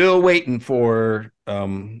I'm still waiting for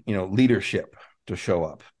leadership to show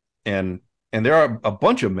up. And there are a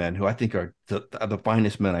bunch of men who I think are the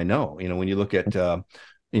finest men I know. When you look at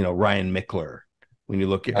Ryan Mickler, when you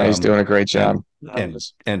look at He's doing a great job.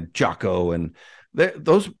 and Jocko, and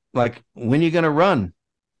those, like, when you going to run?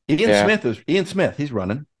 Ian Smith, he's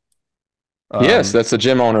running. Yes, that's the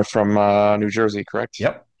gym owner from New Jersey, correct?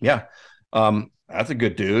 Yep. Yeah. That's a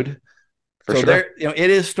good dude. For So sure. there, it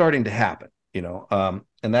is starting to happen, and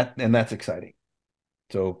that's exciting.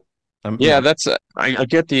 So Yeah, that's I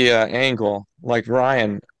get the angle. Like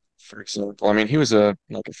Ryan, for example. I mean, he was a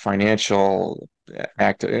financial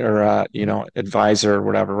actor or advisor or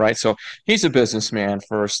whatever, right? So he's a businessman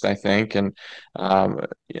first, I think, and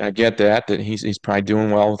I get that he's probably doing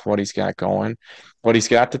well with what he's got going, but he's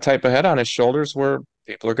got the type of head on his shoulders where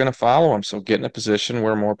people are going to follow him. So get in a position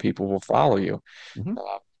where more people will follow you. Mhm.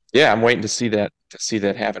 Yeah, I'm waiting to see that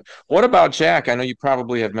happen. What about Jack? I know you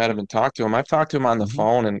probably have met him and talked to him. I've talked to him on the Mhm.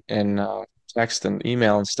 phone and text and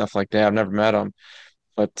email and stuff like that. I've never met him,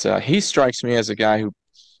 but he strikes me as a guy who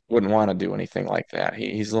wouldn't want to do anything like that.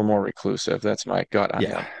 He's a little more reclusive. That's my gut on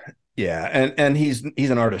Yeah. him. Yeah. And he's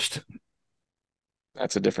an artist.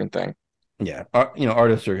 That's a different thing. Yeah.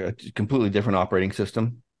 Artists are a completely different operating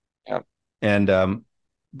system. Yeah, And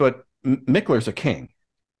but Mickler's a king.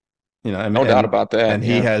 I mean, no doubt about that. and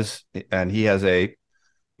he Yeah. has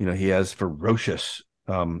he has ferocious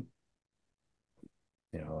you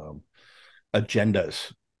know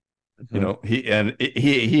agendas. Mhm.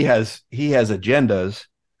 He has agendas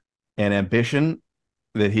and ambition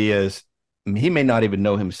that he may not even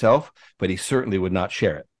know himself, but he certainly would not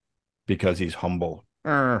share it because he's humble.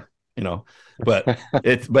 But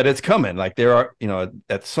it's coming. Like, there are,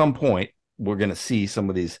 at some point we're going to see some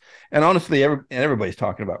of these. And honestly, everybody's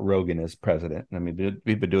talking about Rogan as president. I mean,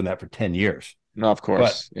 we've been doing that for 10 years. No, of But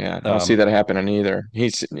course. Yeah, I don't see that happening either.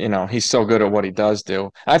 He's so good at what he does do.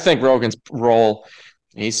 I think Rogan's role,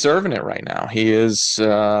 he's serving it right now. He is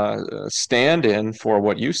a stand-in for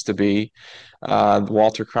what used to be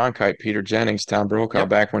Walter Cronkite, Peter Jennings, Tom Brokaw, yep.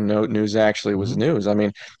 back when no news actually was Mm-hmm. news. I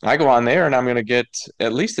mean, I go on there and I'm going to get,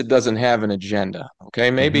 at least it doesn't have an agenda. Okay,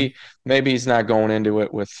 Mm-hmm. maybe he's not going into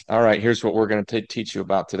it with, all right, here's what we're going to teach you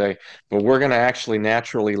about today, but we're going to actually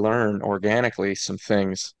naturally learn organically some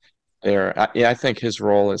things there. I think his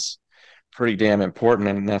role is pretty damn important,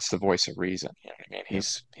 and that's the voice of reason. You know what I mean? Yeah.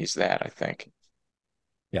 He's that, I think.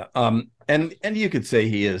 Yeah. And you could say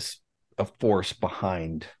he is a force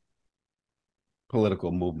behind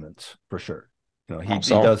political movements for sure. He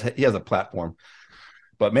So he has a platform.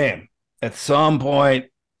 But man, at some point,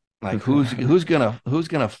 like, who's gonna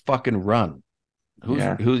fucking run?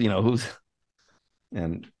 yeah. Who's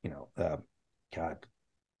and God,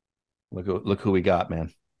 look who we got,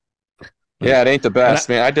 man. Yeah, Like, it ain't the and I best,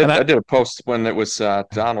 man. I and did I I did a post when it was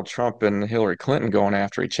Donald Trump and Hillary Clinton going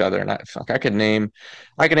after each other, and I could name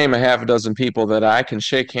a half a dozen people that I can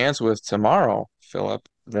shake hands with tomorrow, Philip,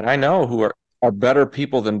 that I know who are better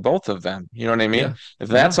people than both of them. You know what I mean? yeah, If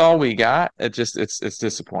yeah, that's all we got, it's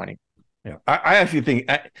disappointing. yeah. I actually think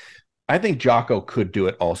I think Jocko could do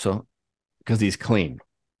it also because he's clean.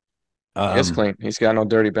 He is Um, clean. He's got no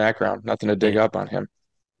dirty background, nothing to dig yeah, up on him.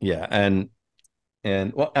 yeah, and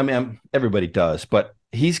well, I mean, everybody does, but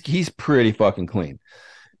he's pretty fucking clean.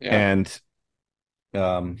 Yeah. And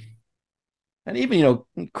um, and even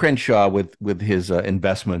Crenshaw with his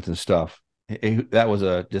investments and stuff, that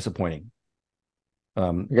was disappointing.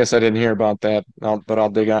 I guess I didn't hear about that, but I'll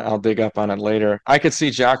dig up on it later. I could see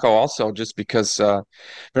Jocko also just because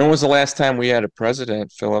when was the last time we had a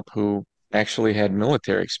president, Philip, who actually had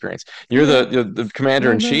military experience? You're the commander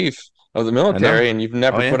I in know, chief of the I know. military, and you've Oh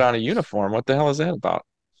never put yeah, on a uniform. What the hell is that about?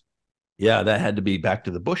 yeah. That had to be back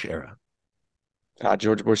to the Bush era.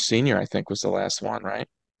 George Bush Sr., I think, was the last one, right?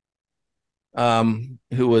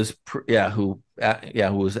 Who was who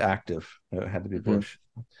was active. It had to be Hmm. Bush.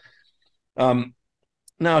 Um,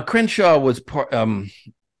 Now Crenshaw was part.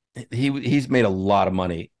 He's made a lot of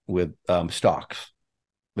money with stocks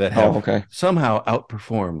that Oh, have okay. somehow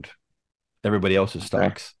outperformed everybody else's Okay.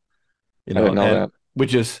 stocks. I didn't know And that.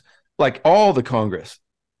 which is like all the Congress,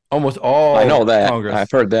 almost I know all that. I've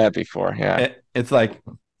Congress. heard that before. Yeah. It's like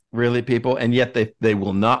really people, and yet they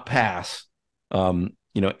will not pass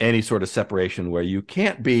any sort of separation where you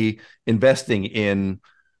can't be investing in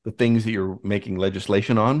the things that you're making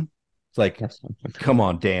legislation on. It's like, come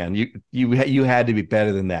on, Dan, you had to be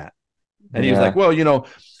better than that. And he was Yeah. like, well,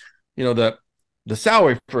 the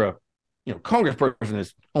salary for a congressperson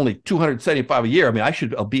is only 275 a year. I mean,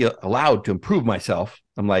 I'll be allowed to improve myself.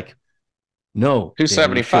 I'm like, no, Dan, you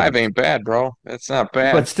 275 shouldn't. ain't bad, bro. That's not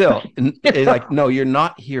bad. But still, it's Yeah. like, no, you're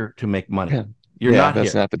not here to make money. You're Yeah, not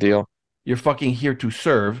that's here. not the deal. You're fucking here to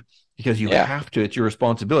serve because you Yeah. have to. It's your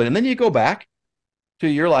responsibility. And then you go back to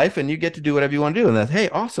your life and you get to do whatever you want to do. And that's, hey,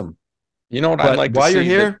 awesome. You know what I'd But like to while you're see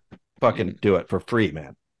that, here, fucking do it for free,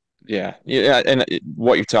 man. yeah. Yeah, and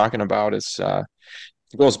what you're talking about is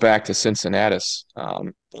it goes back to Cincinnatus.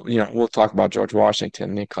 We'll talk about George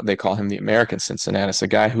Washington. They call him the American Cincinnatus, a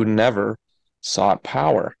guy who never sought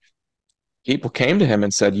power. People came to him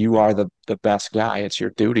and said, "You are the best guy. It's your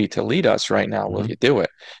duty to lead us right now. Will Mm-hmm. you do it?"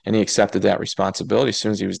 And he accepted that responsibility. As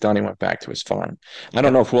soon as he was done, he went back to his farm. I don't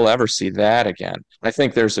Yep. know if we'll ever see that again. I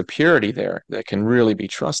think there's a purity there that can really be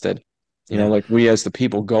trusted. Yeah. Like we as the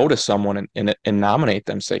people go to someone and nominate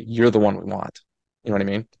them, say, "You're the one we want." You know what I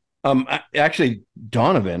mean? Actually,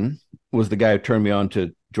 Donovan was the guy who turned me on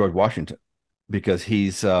to George Washington because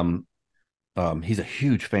he's a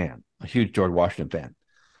huge fan, a huge George Washington fan,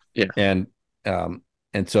 Yeah. and um,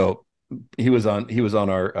 and so he was on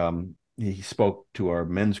our he spoke to our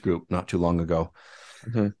men's group not too long ago,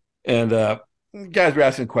 Hmm. and guys were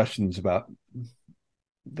asking questions about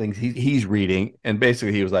things he's reading, and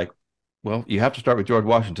basically he was like, "Well, you have to start with George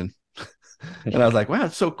Washington," and I was like, "Wow,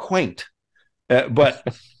 it's so quaint," but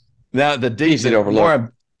now Easy to the more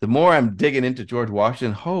overlook. I'm digging into George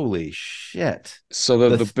Washington, holy shit! So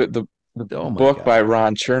The the oh my book by god,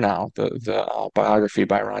 Ron Chernow, the biography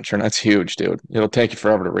by Ron Chernow, that's huge, dude. It'll take you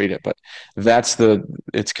forever to read it, but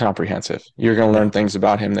it's comprehensive. You're gonna yeah. learn things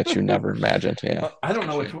about him that you never imagined. Yeah. I don't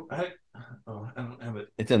know which one. I don't have it.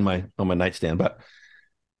 It's in my on my nightstand, but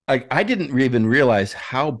I didn't even realize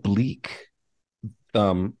how bleak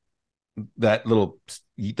um that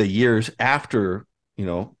the years after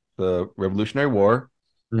the Revolutionary War,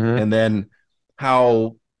 Hmm. and then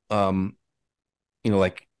how um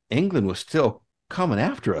like England was still coming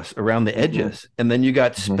after us around the Hmm. edges, and then you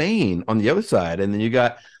got Hmm. Spain on the other side, and then you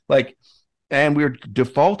got like, and we're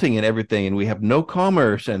defaulting in everything, and we have no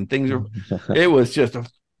commerce, and things are. It was just a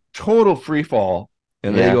total free fall,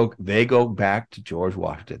 and Yeah. they go back to George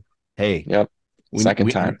Washington. Hey, Yep. Second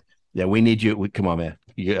we time. yeah, we need you. Come on, man.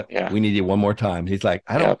 Yeah, Yeah. we need you one more time. He's like,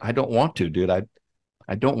 Yep. I don't want to, dude. I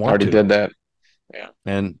don't want Already to. did that. Yeah.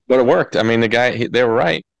 And But it worked. I mean, they were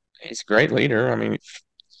right. He's a great leader. I mean,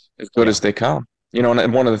 as good yeah, as they come.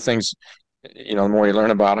 And one of the things, the more you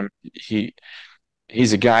learn about him,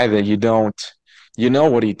 he's a guy that you know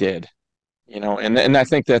what he did, and I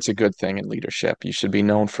think that's a good thing in leadership. You should be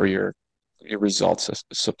known for your results,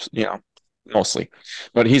 mostly.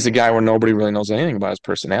 But he's a guy where nobody really knows anything about his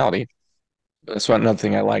personality. That's another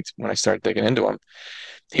thing I liked when I started digging into him.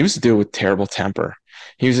 He was a dude with terrible temper.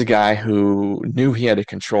 He was a guy who knew he had to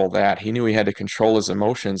control that. He knew he had to control his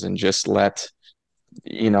emotions and just let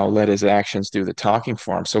his actions do the talking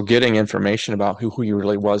for him. So getting information about who he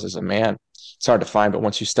really was as a man, it's hard to find, but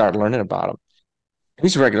once you start learning about him,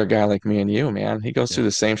 he's a regular guy like me and you, man. He goes through yeah,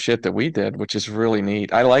 the same shit that we did, which is really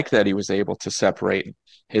neat. I like that he was able to separate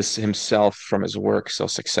himself from his work so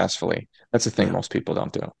successfully. That's the thing yeah, most people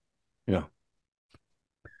don't do. yeah.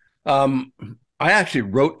 Um, I actually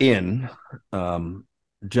wrote in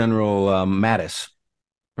General Mattis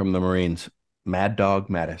from the Marines, Mad Dog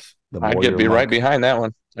Mattis, the I'd get warrior be right monk. behind that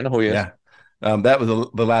one. I know who he is. Yeah, that was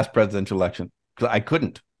the last presidential election because I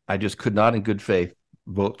couldn't. I just could not, in good faith,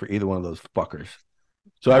 vote for either one of those fuckers.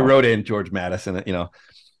 So I No. wrote in George Mattis, and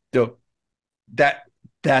so that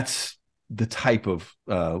that's the type of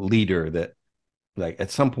leader that, like,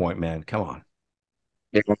 at some point, man, come on,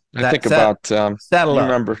 Yeah. I that think set about saddle you up.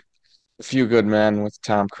 remember A Few Good Men with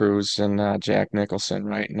Tom Cruise and Jack Nicholson,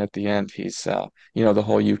 right? And at the end, he's the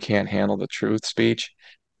whole "you can't handle the truth" speech.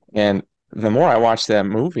 And the more I watched that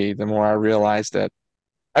movie, the more I realized that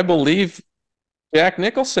I believe Jack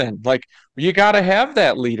Nicholson. Like you got to have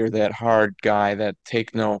that leader, that hard guy that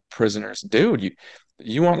take no prisoners. Dude,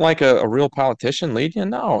 you want like a real politician lead you?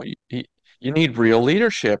 No, you need real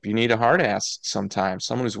leadership. You need a hard ass sometimes,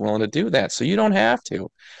 someone who's willing to do that. So you don't have to.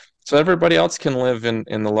 So everybody else can live in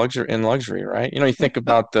the luxury, right? You know, you think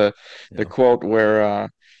about the Yeah. quote where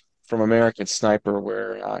from American Sniper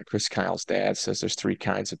where Chris Kyle's dad says there's three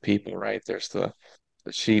kinds of people, right? There's the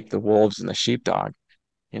sheep, the wolves, and the sheepdog,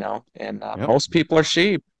 you know, and Yep. most people are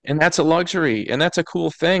sheep. And that's a luxury. And that's a cool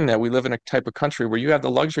thing that we live in a type of country where you have the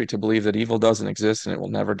luxury to believe that evil doesn't exist and it will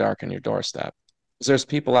never darken your doorstep. Because there's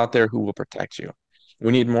people out there who will protect you.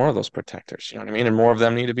 We need more of those protectors, you know what I mean? And more of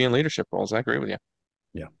them need to be in leadership roles. I agree with you.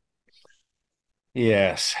 Yeah.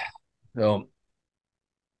 Yes. So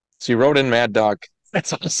So you wrote in Mad Dog.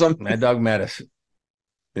 That's awesome. Mad Dog Mattis.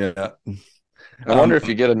 Yeah. I wonder if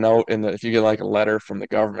you get a note if you get like a letter from the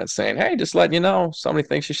government saying, "Hey, just letting you know, somebody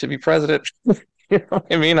thinks you should be president." You know what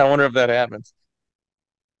I mean? I wonder if that happens.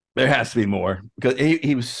 There has to be more because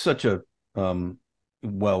he was such a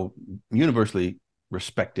well universally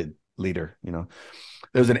respected leader. You know,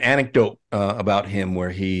 there's an anecdote about him where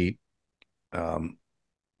um,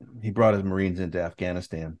 he brought his Marines into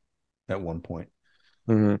Afghanistan at one point.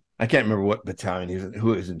 Hmm. I can't remember what battalion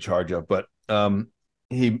who he was in charge of, but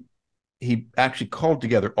he he actually called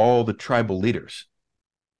together all the tribal leaders.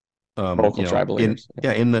 Local You know, tribal leaders.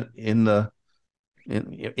 in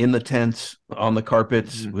the tents, on the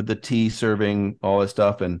carpets, Hmm. with the tea serving, all this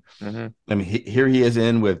stuff. And Hmm. I mean, here he is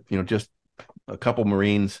in with, just a couple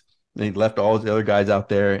Marines. And he left all the other guys out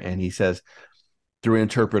there. And he says, through an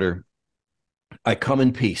interpreter, I come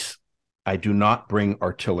in peace. I do not bring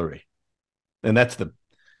artillery. And that's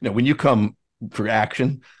when you come for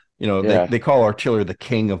action, Yeah. they call artillery the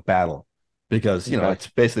king of battle because, Okay. it's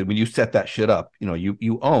basically when you set that shit up,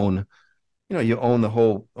 you own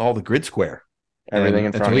all the grid square. Everything in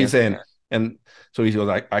And so front of he's you. saying, Yeah. and so he goes,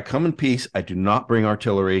 I come in peace. I do not bring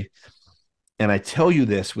artillery. And I tell you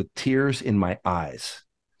this with tears in my eyes.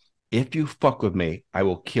 If you fuck with me, I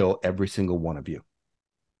will kill every single one of you.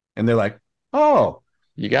 And they're like, oh,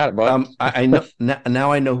 You got it, bud. I know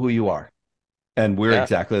now I know who you are. And we're Yeah.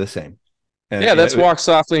 exactly the same. And Yeah, that's walk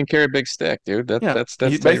softly and carry a big stick, dude. yeah, he That's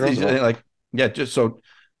Teddy basically Roosevelt. like, yeah, just so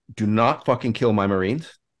do not fucking kill my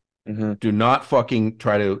Marines. Hmm. Do not fucking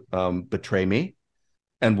try to betray me.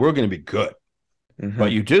 And we're going to be good. Hmm.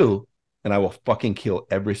 But you do, and I will fucking kill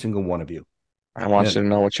every single one of you. I want you And to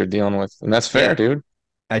know what you're dealing with. And that's yeah, fair, dude.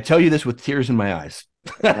 I tell you this with tears in my eyes.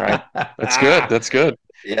 Right. That's good. That's good.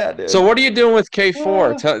 Yeah, So dude. what are you doing with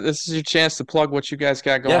K4? Uh, This is your chance to plug what you guys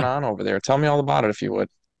got going yeah. on over there. Tell me all about it if you would.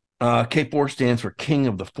 K4 stands for King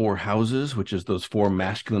of the Four Houses, which is those four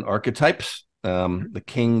masculine archetypes: the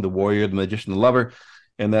king, the warrior, the magician, the lover.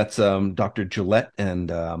 And that's Dr. Gillette and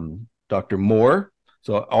Dr. Moore.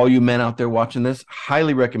 So all you men out there watching this,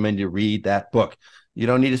 highly recommend you read that book. You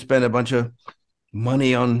don't need to spend a bunch of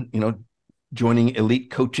money on, joining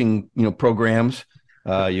elite coaching, programs.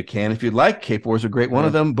 You can if you'd like. K4 is a great one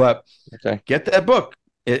of Mhm. them, but Okay. get that book.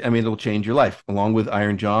 It'll change your life, along with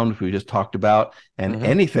Iron John, which we just talked about, and Hmm.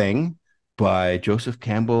 anything by Joseph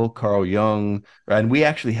Campbell, Carl Jung. And we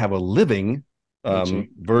actually have a living Nietzsche.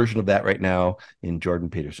 version of that right now in Jordan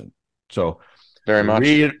Peterson. So Very much.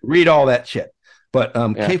 read all that shit. But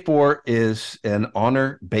Yeah. K4 is an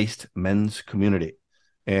honor-based men's community.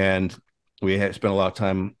 And we have spent a lot of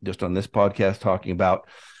time just on this podcast talking about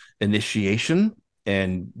initiation,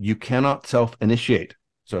 and you cannot self-initiate.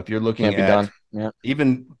 So if you're looking Can't be at done. Yeah.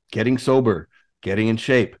 even getting sober, getting in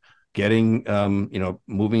shape, getting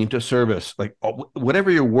moving into service, like whatever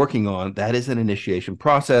you're working on, that is an initiation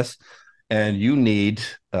process. And you need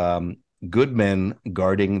good men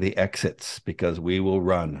guarding the exits, because we will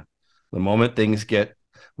run the moment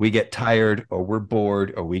we get tired, or we're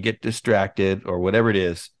bored, or we get distracted, or whatever it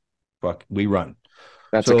is. Fuck, we run.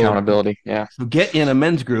 That's So accountability. Yeah. get in a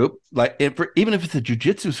men's group, like even if it's a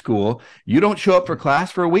jujitsu school. You don't show up for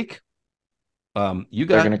class for a week. You They're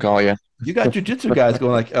got gonna call you. jujitsu guys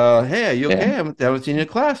going like, hey, are you Yeah. okay? I haven't seen you in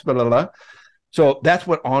class, blah, blah, blah. So that's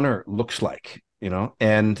what honor looks like,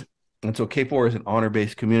 and so K4 is an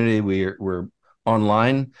honor-based community. We're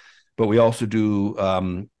online, but we also do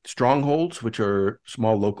strongholds, which are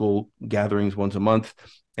small local gatherings once a month,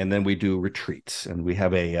 and then we do retreats, and we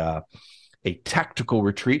have a tactical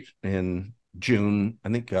retreat in June. I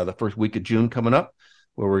think the first week of June coming up,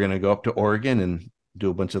 where we're going to go up to Oregon and do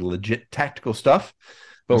a bunch of legit tactical stuff.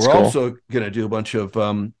 But That's we're cool. also going to do a bunch of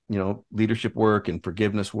leadership work and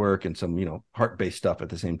forgiveness work and some heart-based stuff at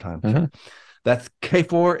the same time. Hmm. So that's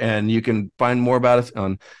K4, and you can find more about us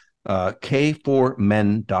on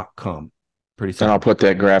k4men.com. Pretty And I'll simple. put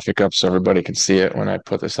that graphic up so everybody can see it when I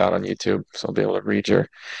put this out on YouTube. So I'll be able to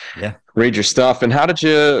Yeah. read your stuff. And how did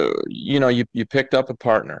you picked up a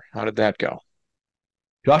partner? How did that go?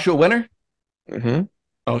 Joshua Winter. Hmm.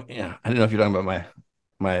 Oh yeah, I don't know if you're talking about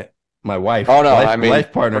my my wife, Oh no, I mean my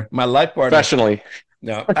life partner. professionally.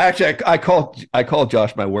 No, actually, I call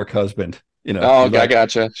Josh my work husband. Oh, He's I like,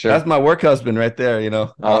 gotcha. Sure. that's my work husband right there.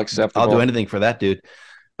 All I'll do acceptable. anything for that dude.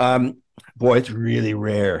 Um, Boy, it's really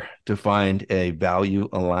rare to find a value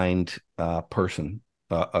aligned person,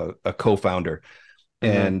 a co-founder, Hmm.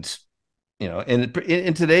 and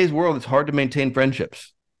in today's world, it's hard to maintain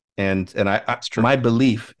friendships. And It's true. my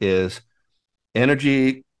belief is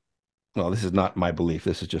energy. Well, this is not my belief.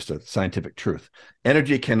 This is just a scientific truth.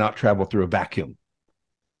 Energy cannot travel through a vacuum.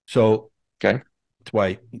 So Okay. that's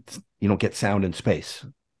why you don't get sound in space.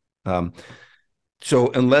 Um,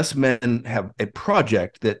 so unless men have a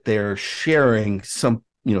project that they're sharing some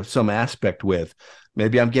aspect with,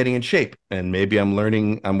 maybe I'm getting in shape and maybe I'm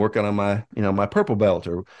working on my purple belt,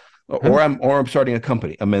 or Hmm. I'm starting a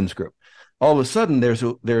company, a men's group. All of a sudden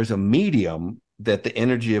there's a medium that the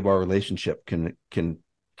energy of our relationship can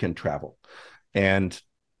travel. And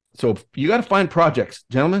so you got to find projects,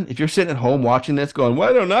 gentlemen. If you're sitting at home watching this going,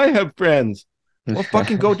 why don't I have friends? Well,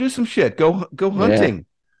 fucking go do some shit. Go Yeah. hunting,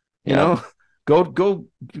 you Yeah. know, go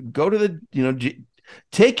to the,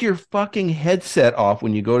 take your fucking headset off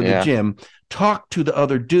when you go to the Yeah. gym, talk to the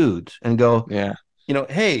other dudes and go, Yeah.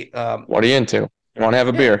 hey, What are you into? You want to have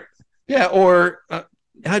a yeah, beer? yeah. Or,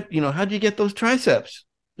 how'd you get those triceps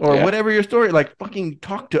or Yeah. whatever your story, like fucking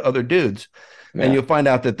talk to other dudes and Yeah. you'll find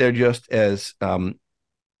out that they're just as,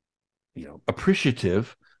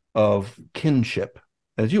 appreciative of kinship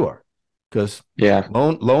as you are, because Yeah.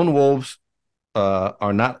 lone wolves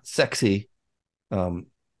are not sexy, um,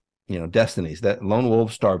 destinies. That lone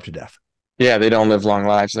wolves starve to death. Yeah. They don't live long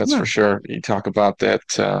lives. That's for No, sure. You talk about that.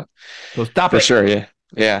 so stop For it. sure, yeah,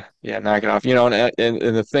 yeah, yeah. Knock it off. And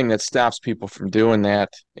the thing that stops people from doing that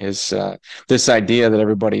is this idea that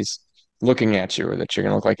everybody's looking at you, or that you're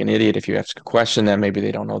going to look like an idiot if you ask a question that maybe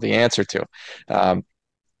they don't know the answer to. Um,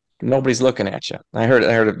 Nobody's looking at you. I heard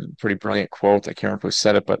a pretty brilliant quote. I can't remember who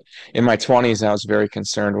said it, but in my 20s, I was very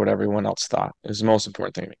concerned what everyone else thought. It was the most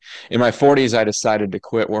important thing to me. In my 40s, I decided to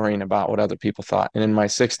quit worrying about what other people thought. And in my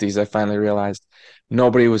 60s, I finally realized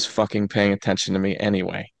nobody was fucking paying attention to me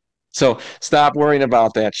anyway. So stop worrying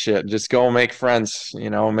about that shit. Just go make friends,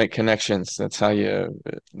 make connections. That's how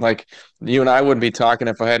like, you and I wouldn't be talking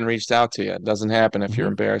if I hadn't reached out to you. It doesn't happen if you're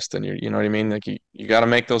Mm-hmm. embarrassed and you know what I mean? Like you got to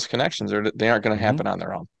make those connections or they aren't going to Mm-hmm. happen on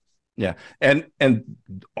their own. Yeah, and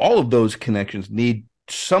all of those connections need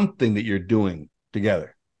something that you're doing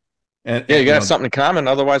together, and, Yeah, and you you got know, something in common.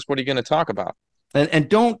 Otherwise, what are you going to talk about? and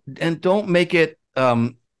don't make it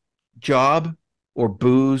job or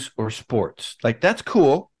booze or sports. Like that's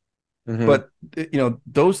cool, Hmm. but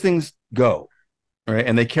those things go right,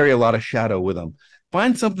 and they carry a lot of shadow with them.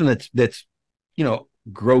 Find something that's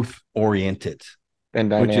growth oriented, And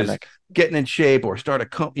which is dynamic. getting in shape or start a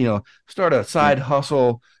Hmm. side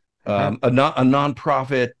hustle, Hmm. a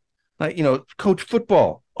nonprofit, like coach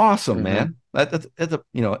football. Awesome, Hmm. man. That's a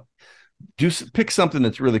pick something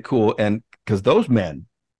that's really cool, and because those men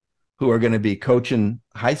who are going to be coaching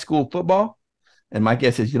high school football, and my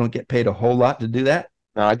guess is you don't get paid a whole lot to do that.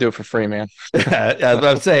 No, I do it for free, man. That's what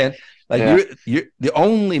I'm saying. Like Yeah. you're the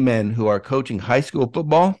only men who are coaching high school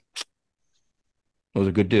football. Those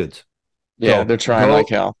are good dudes. Yeah, So they're trying like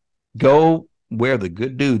go hell. go where the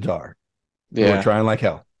good dudes are who are Yeah. trying like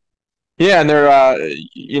hell. Yeah, and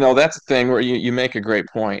that's the thing where you make a great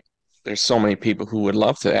point. There's so many people who would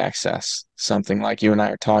love to access something like you and I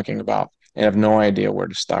are talking about and have no idea where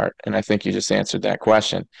to start. And I think you just answered that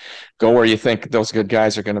question. Go where you think those good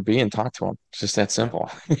guys are going to be and talk to them. It's just that Yeah,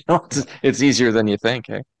 simple. yeah, It's easier than you think,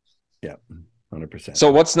 eh? yeah, 100%. So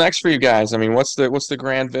what's next for you guys? I mean, what's the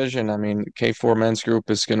grand vision? I mean, K4 Men's Group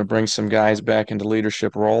is going to bring some guys back into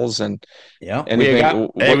leadership roles, and Yeah, we anything. got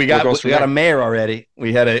hey, What goes we from got a there? mayor already. You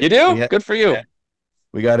do? We had Good for you. yeah,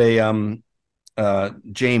 we got a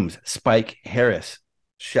James Spike Harris.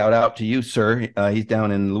 Shout out to you, sir. He's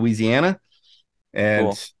down in Louisiana, and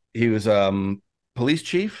Cool. he was police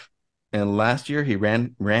chief. And last year he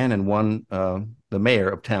ran and won the mayor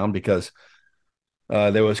of town because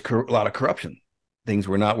there was a lot of corruption. Things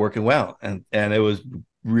were not working well, and it was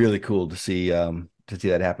really cool to see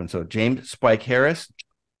that happen. So James Spike Harris,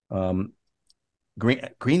 um,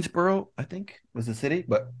 Greensboro, I think was the city,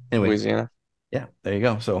 but anyway, Louisiana. yeah, there you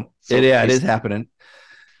go. So So yeah, it is he's happening,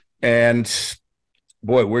 and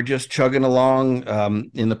boy, we're just chugging along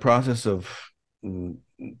in the process of mm,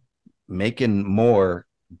 making more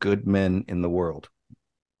good men in the world.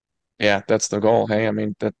 Yeah, that's the goal. Hey, I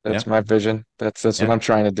mean Yeah. that's my vision. That's what Yeah. I'm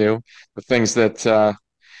trying to do. The things that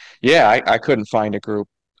yeah, I couldn't find a group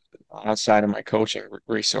outside of my coaching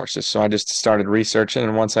resources. So I just started researching,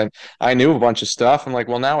 and once I knew a bunch of stuff, I'm like,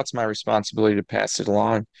 well, now it's my responsibility to pass it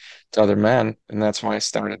along to other men, and that's why I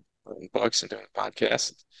started writing books and doing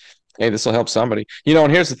podcasts. Hey, this will help somebody.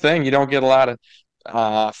 And here's the thing, you don't get a lot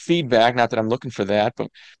of feedback, not that I'm looking for that, but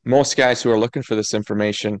most guys who are looking for this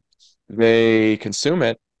information, they consume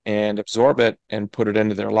it and absorb it and put it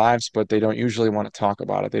into their lives, but they don't usually want to talk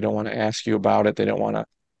about it. They don't want to ask you about it. They don't want to,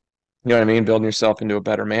 you know what I mean, building yourself into a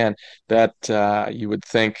better man. That you would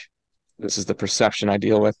think, this is the perception I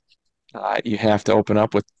deal with. You have to open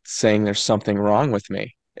up with saying there's something wrong with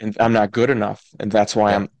me and I'm not good enough, and that's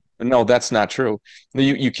why Yeah. I'm. No, that's not true.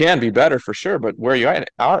 You can be better for sure, but where you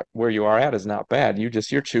are at is not bad.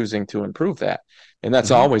 You're choosing to improve that, and that's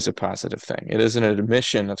Hmm. always a positive thing. It isn't an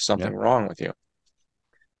admission of Yeah. something wrong with you.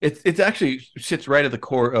 It's actually sits right at the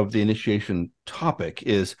core of the initiation topic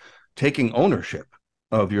is taking ownership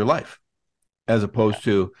of your life, as opposed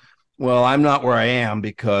to, well, I'm not where I am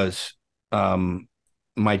because um,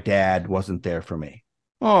 my dad wasn't there for me.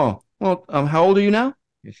 Oh, well, how old are you now?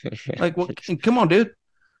 Like, well, come on, dude.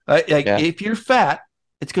 Like, Yeah, if you're fat,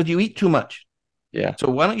 it's because you eat too much. yeah, So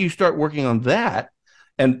why don't you start working on that?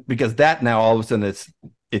 And because that now all of a sudden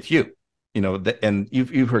it's you, and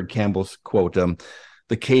you've heard Campbell's quote,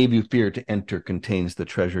 "The cave you fear to enter contains the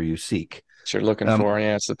treasure you seek." what you're looking Um, for.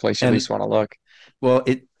 Yeah, it's the place you and least want to look. well,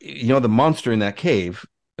 the monster in that cave,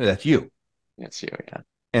 that's you, It's you. Yeah.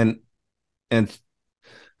 and and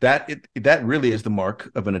that really is the mark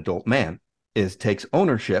of an adult man, is takes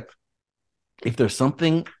ownership. If there's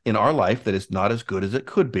something in our life that is not as good as it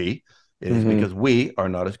could be, it is Hmm. because we are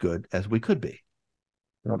not as good as we could be.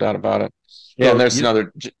 No doubt about it. Yeah, and So there's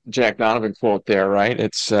another Jack Donovan quote there, right?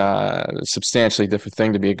 It's a substantially different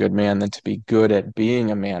thing to be a good man than to be good at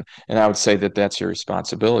being a man. And I would say that that's your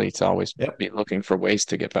responsibility to always yep, be looking for ways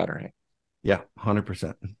to get better. yeah,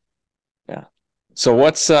 100%. Yeah. So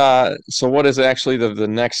what is actually the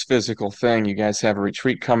next physical thing? You guys have a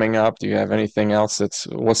retreat coming up. Do you have anything else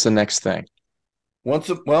what's the next thing?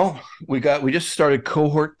 Well, we just started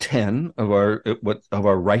cohort 10 of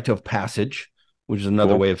our rite of passage, which is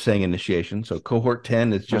another Cool. way of saying initiation. So cohort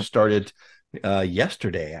 10 has Huh. just started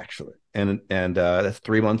yesterday, actually, and that's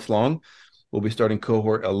 3 months long. We'll be starting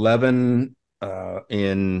cohort 11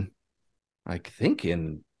 in, I think,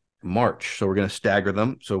 in March. So we're going to stagger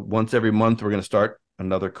them. So once every month, we're going to start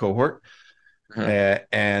another cohort, Huh.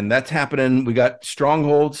 and that's happening. We got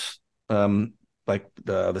strongholds. Like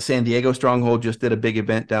the San Diego Stronghold just did a big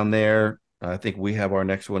event down there. I think we have our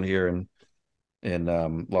next one here in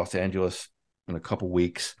Los Angeles in a couple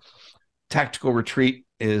weeks. Tactical retreat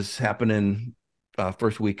is happening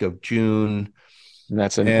first week of June, And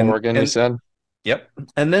that's in and Oregon, you and said? yep.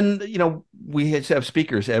 And then we have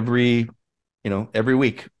speakers every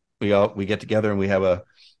week. We get together and we have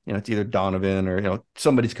it's either Donovan or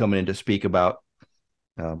somebody's coming in to speak about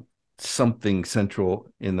um, something central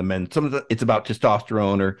in the men. It's about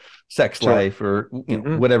testosterone or sex Sure. life or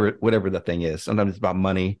Hmm. whatever the thing is. Sometimes it's about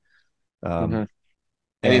money. Hmm. Um,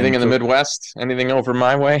 Anything and in the so Midwest? Anything over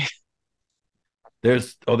my way? there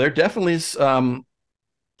definitely is some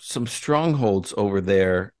strongholds over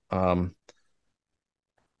there.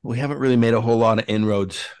 We haven't really made a whole lot of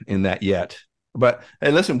inroads in that yet. But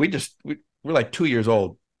hey, listen, we're like 2 years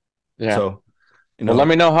old, Yeah. so Well, let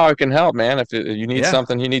me know how I can help, man. If you need yeah,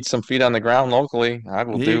 something, you need some feet on the ground locally, I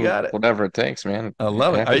will you do got it. whatever it takes, man. I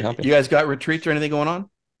love it. Happy to help you. You guys got retreats or anything going on?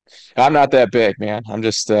 I'm not that big, man. I'm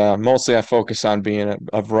just mostly I focus on being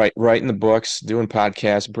of writing the books, doing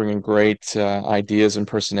podcasts, bringing great ideas and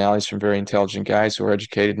personalities from very intelligent guys who are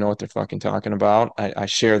educated, know what they're fucking talking about. I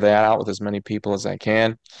share that out with as many people as I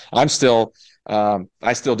can. I'm still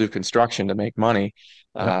I still do construction to make money.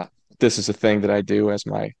 Yeah, Uh, this is a thing that I do as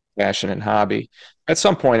my passion and hobby. At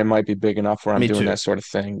some point, it might be big enough where I'm me doing too. that sort of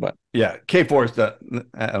thing, but Yeah, K4 is the.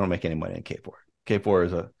 I don't make any money in K4.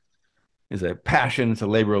 K4 is a passion. It's a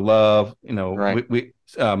labor of love. right. We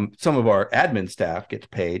some of our admin staff gets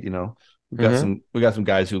paid. Hmm. We got some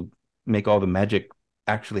guys who make all the magic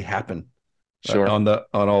actually happen Sure. on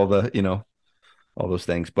all the all those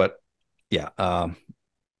things. But yeah,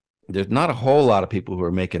 there's not a whole lot of people who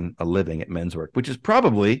are making a living at men's work, which is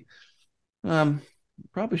probably um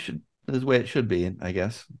probably should is the way it should be, I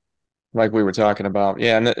guess. like we were talking about.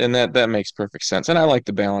 Yeah, and that makes perfect sense. And I like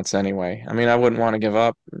the balance anyway. I mean, I wouldn't want to give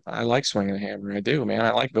up. I like swinging the hammer. I do, man.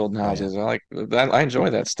 I like building Oh yeah. houses. I like that. I enjoy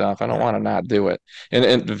that stuff. I don't Yeah. want to not do it. And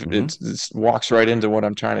Hmm. it walks right into what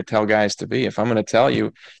I'm trying to tell guys to be. If I'm going to tell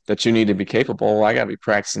you that you need to be capable, I got to be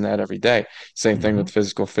practicing that every day. Same thing with Hmm.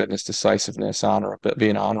 physical fitness, decisiveness, honor, but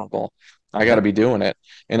being honorable. I got to be Yep. doing it.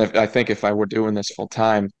 And if I think if I were doing this full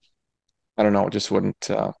time, I don't know, it just wouldn't.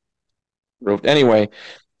 Anyway,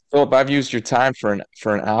 Philip, I've used your time for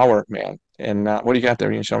an hour, man. And what do you got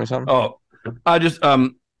there? You can show me something? Oh, I just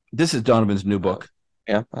this is Donovan's new Uh, book.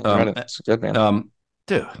 yeah, I've read Um, it. It's good, man.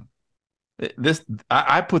 Dude, this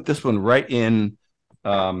I put this one um,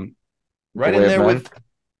 The right in Way of there Men. with,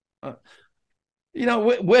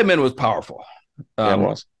 uh, women was powerful, Yeah, it um,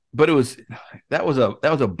 was. but that was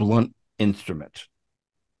a blunt instrument,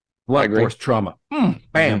 I blunt agree. force trauma, bam.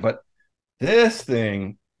 Hmm. But this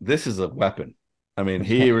is a weapon. I mean, A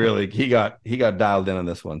he got dialed in on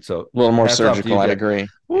this one. So little more hats off to surgical. you, I'd Jack. agree.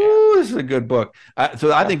 Yeah. Ooh, this is a good book.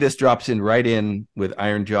 So I Yeah. think this drops in right in with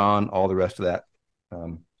Iron John, all the rest of that.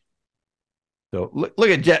 Um, so look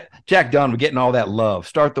at Jack Dunn getting all that love.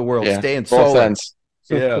 Start the world, Yeah. staying Both solar. ends.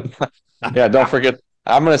 Yeah. Yeah. Don't forget.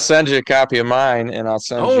 I'm gonna send you a copy of mine, and I'll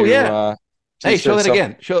send Oh you yeah. Hey, show t-shirts. that So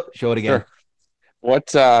again. Show it again. sure.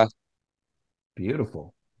 What?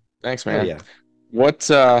 Beautiful. Thanks, Oh man. yeah. What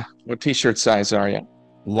t-shirt size are you?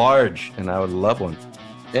 Large, and I would love one.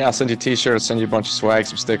 Yeah, I'll send you a t-shirt. I'll send you a bunch of swag,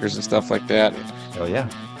 some stickers and stuff like that. Oh yeah.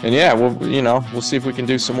 And yeah, we'll see if we can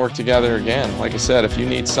do some work together again. Like I said, if you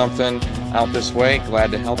need something out this way,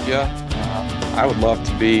 glad to help you. I would love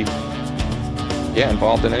to be, yeah,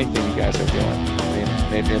 involved in anything you guys are doing. I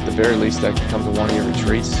mean, maybe at the very least I can come to one of your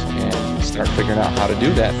retreats and start figuring out how to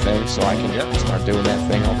do that thing so I can start doing that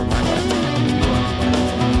thing over my way.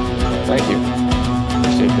 Thank you.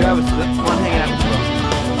 Appreciate that. Travis, fun hanging out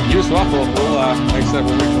with you. You as well. Like I said,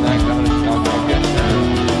 we'll reconnect.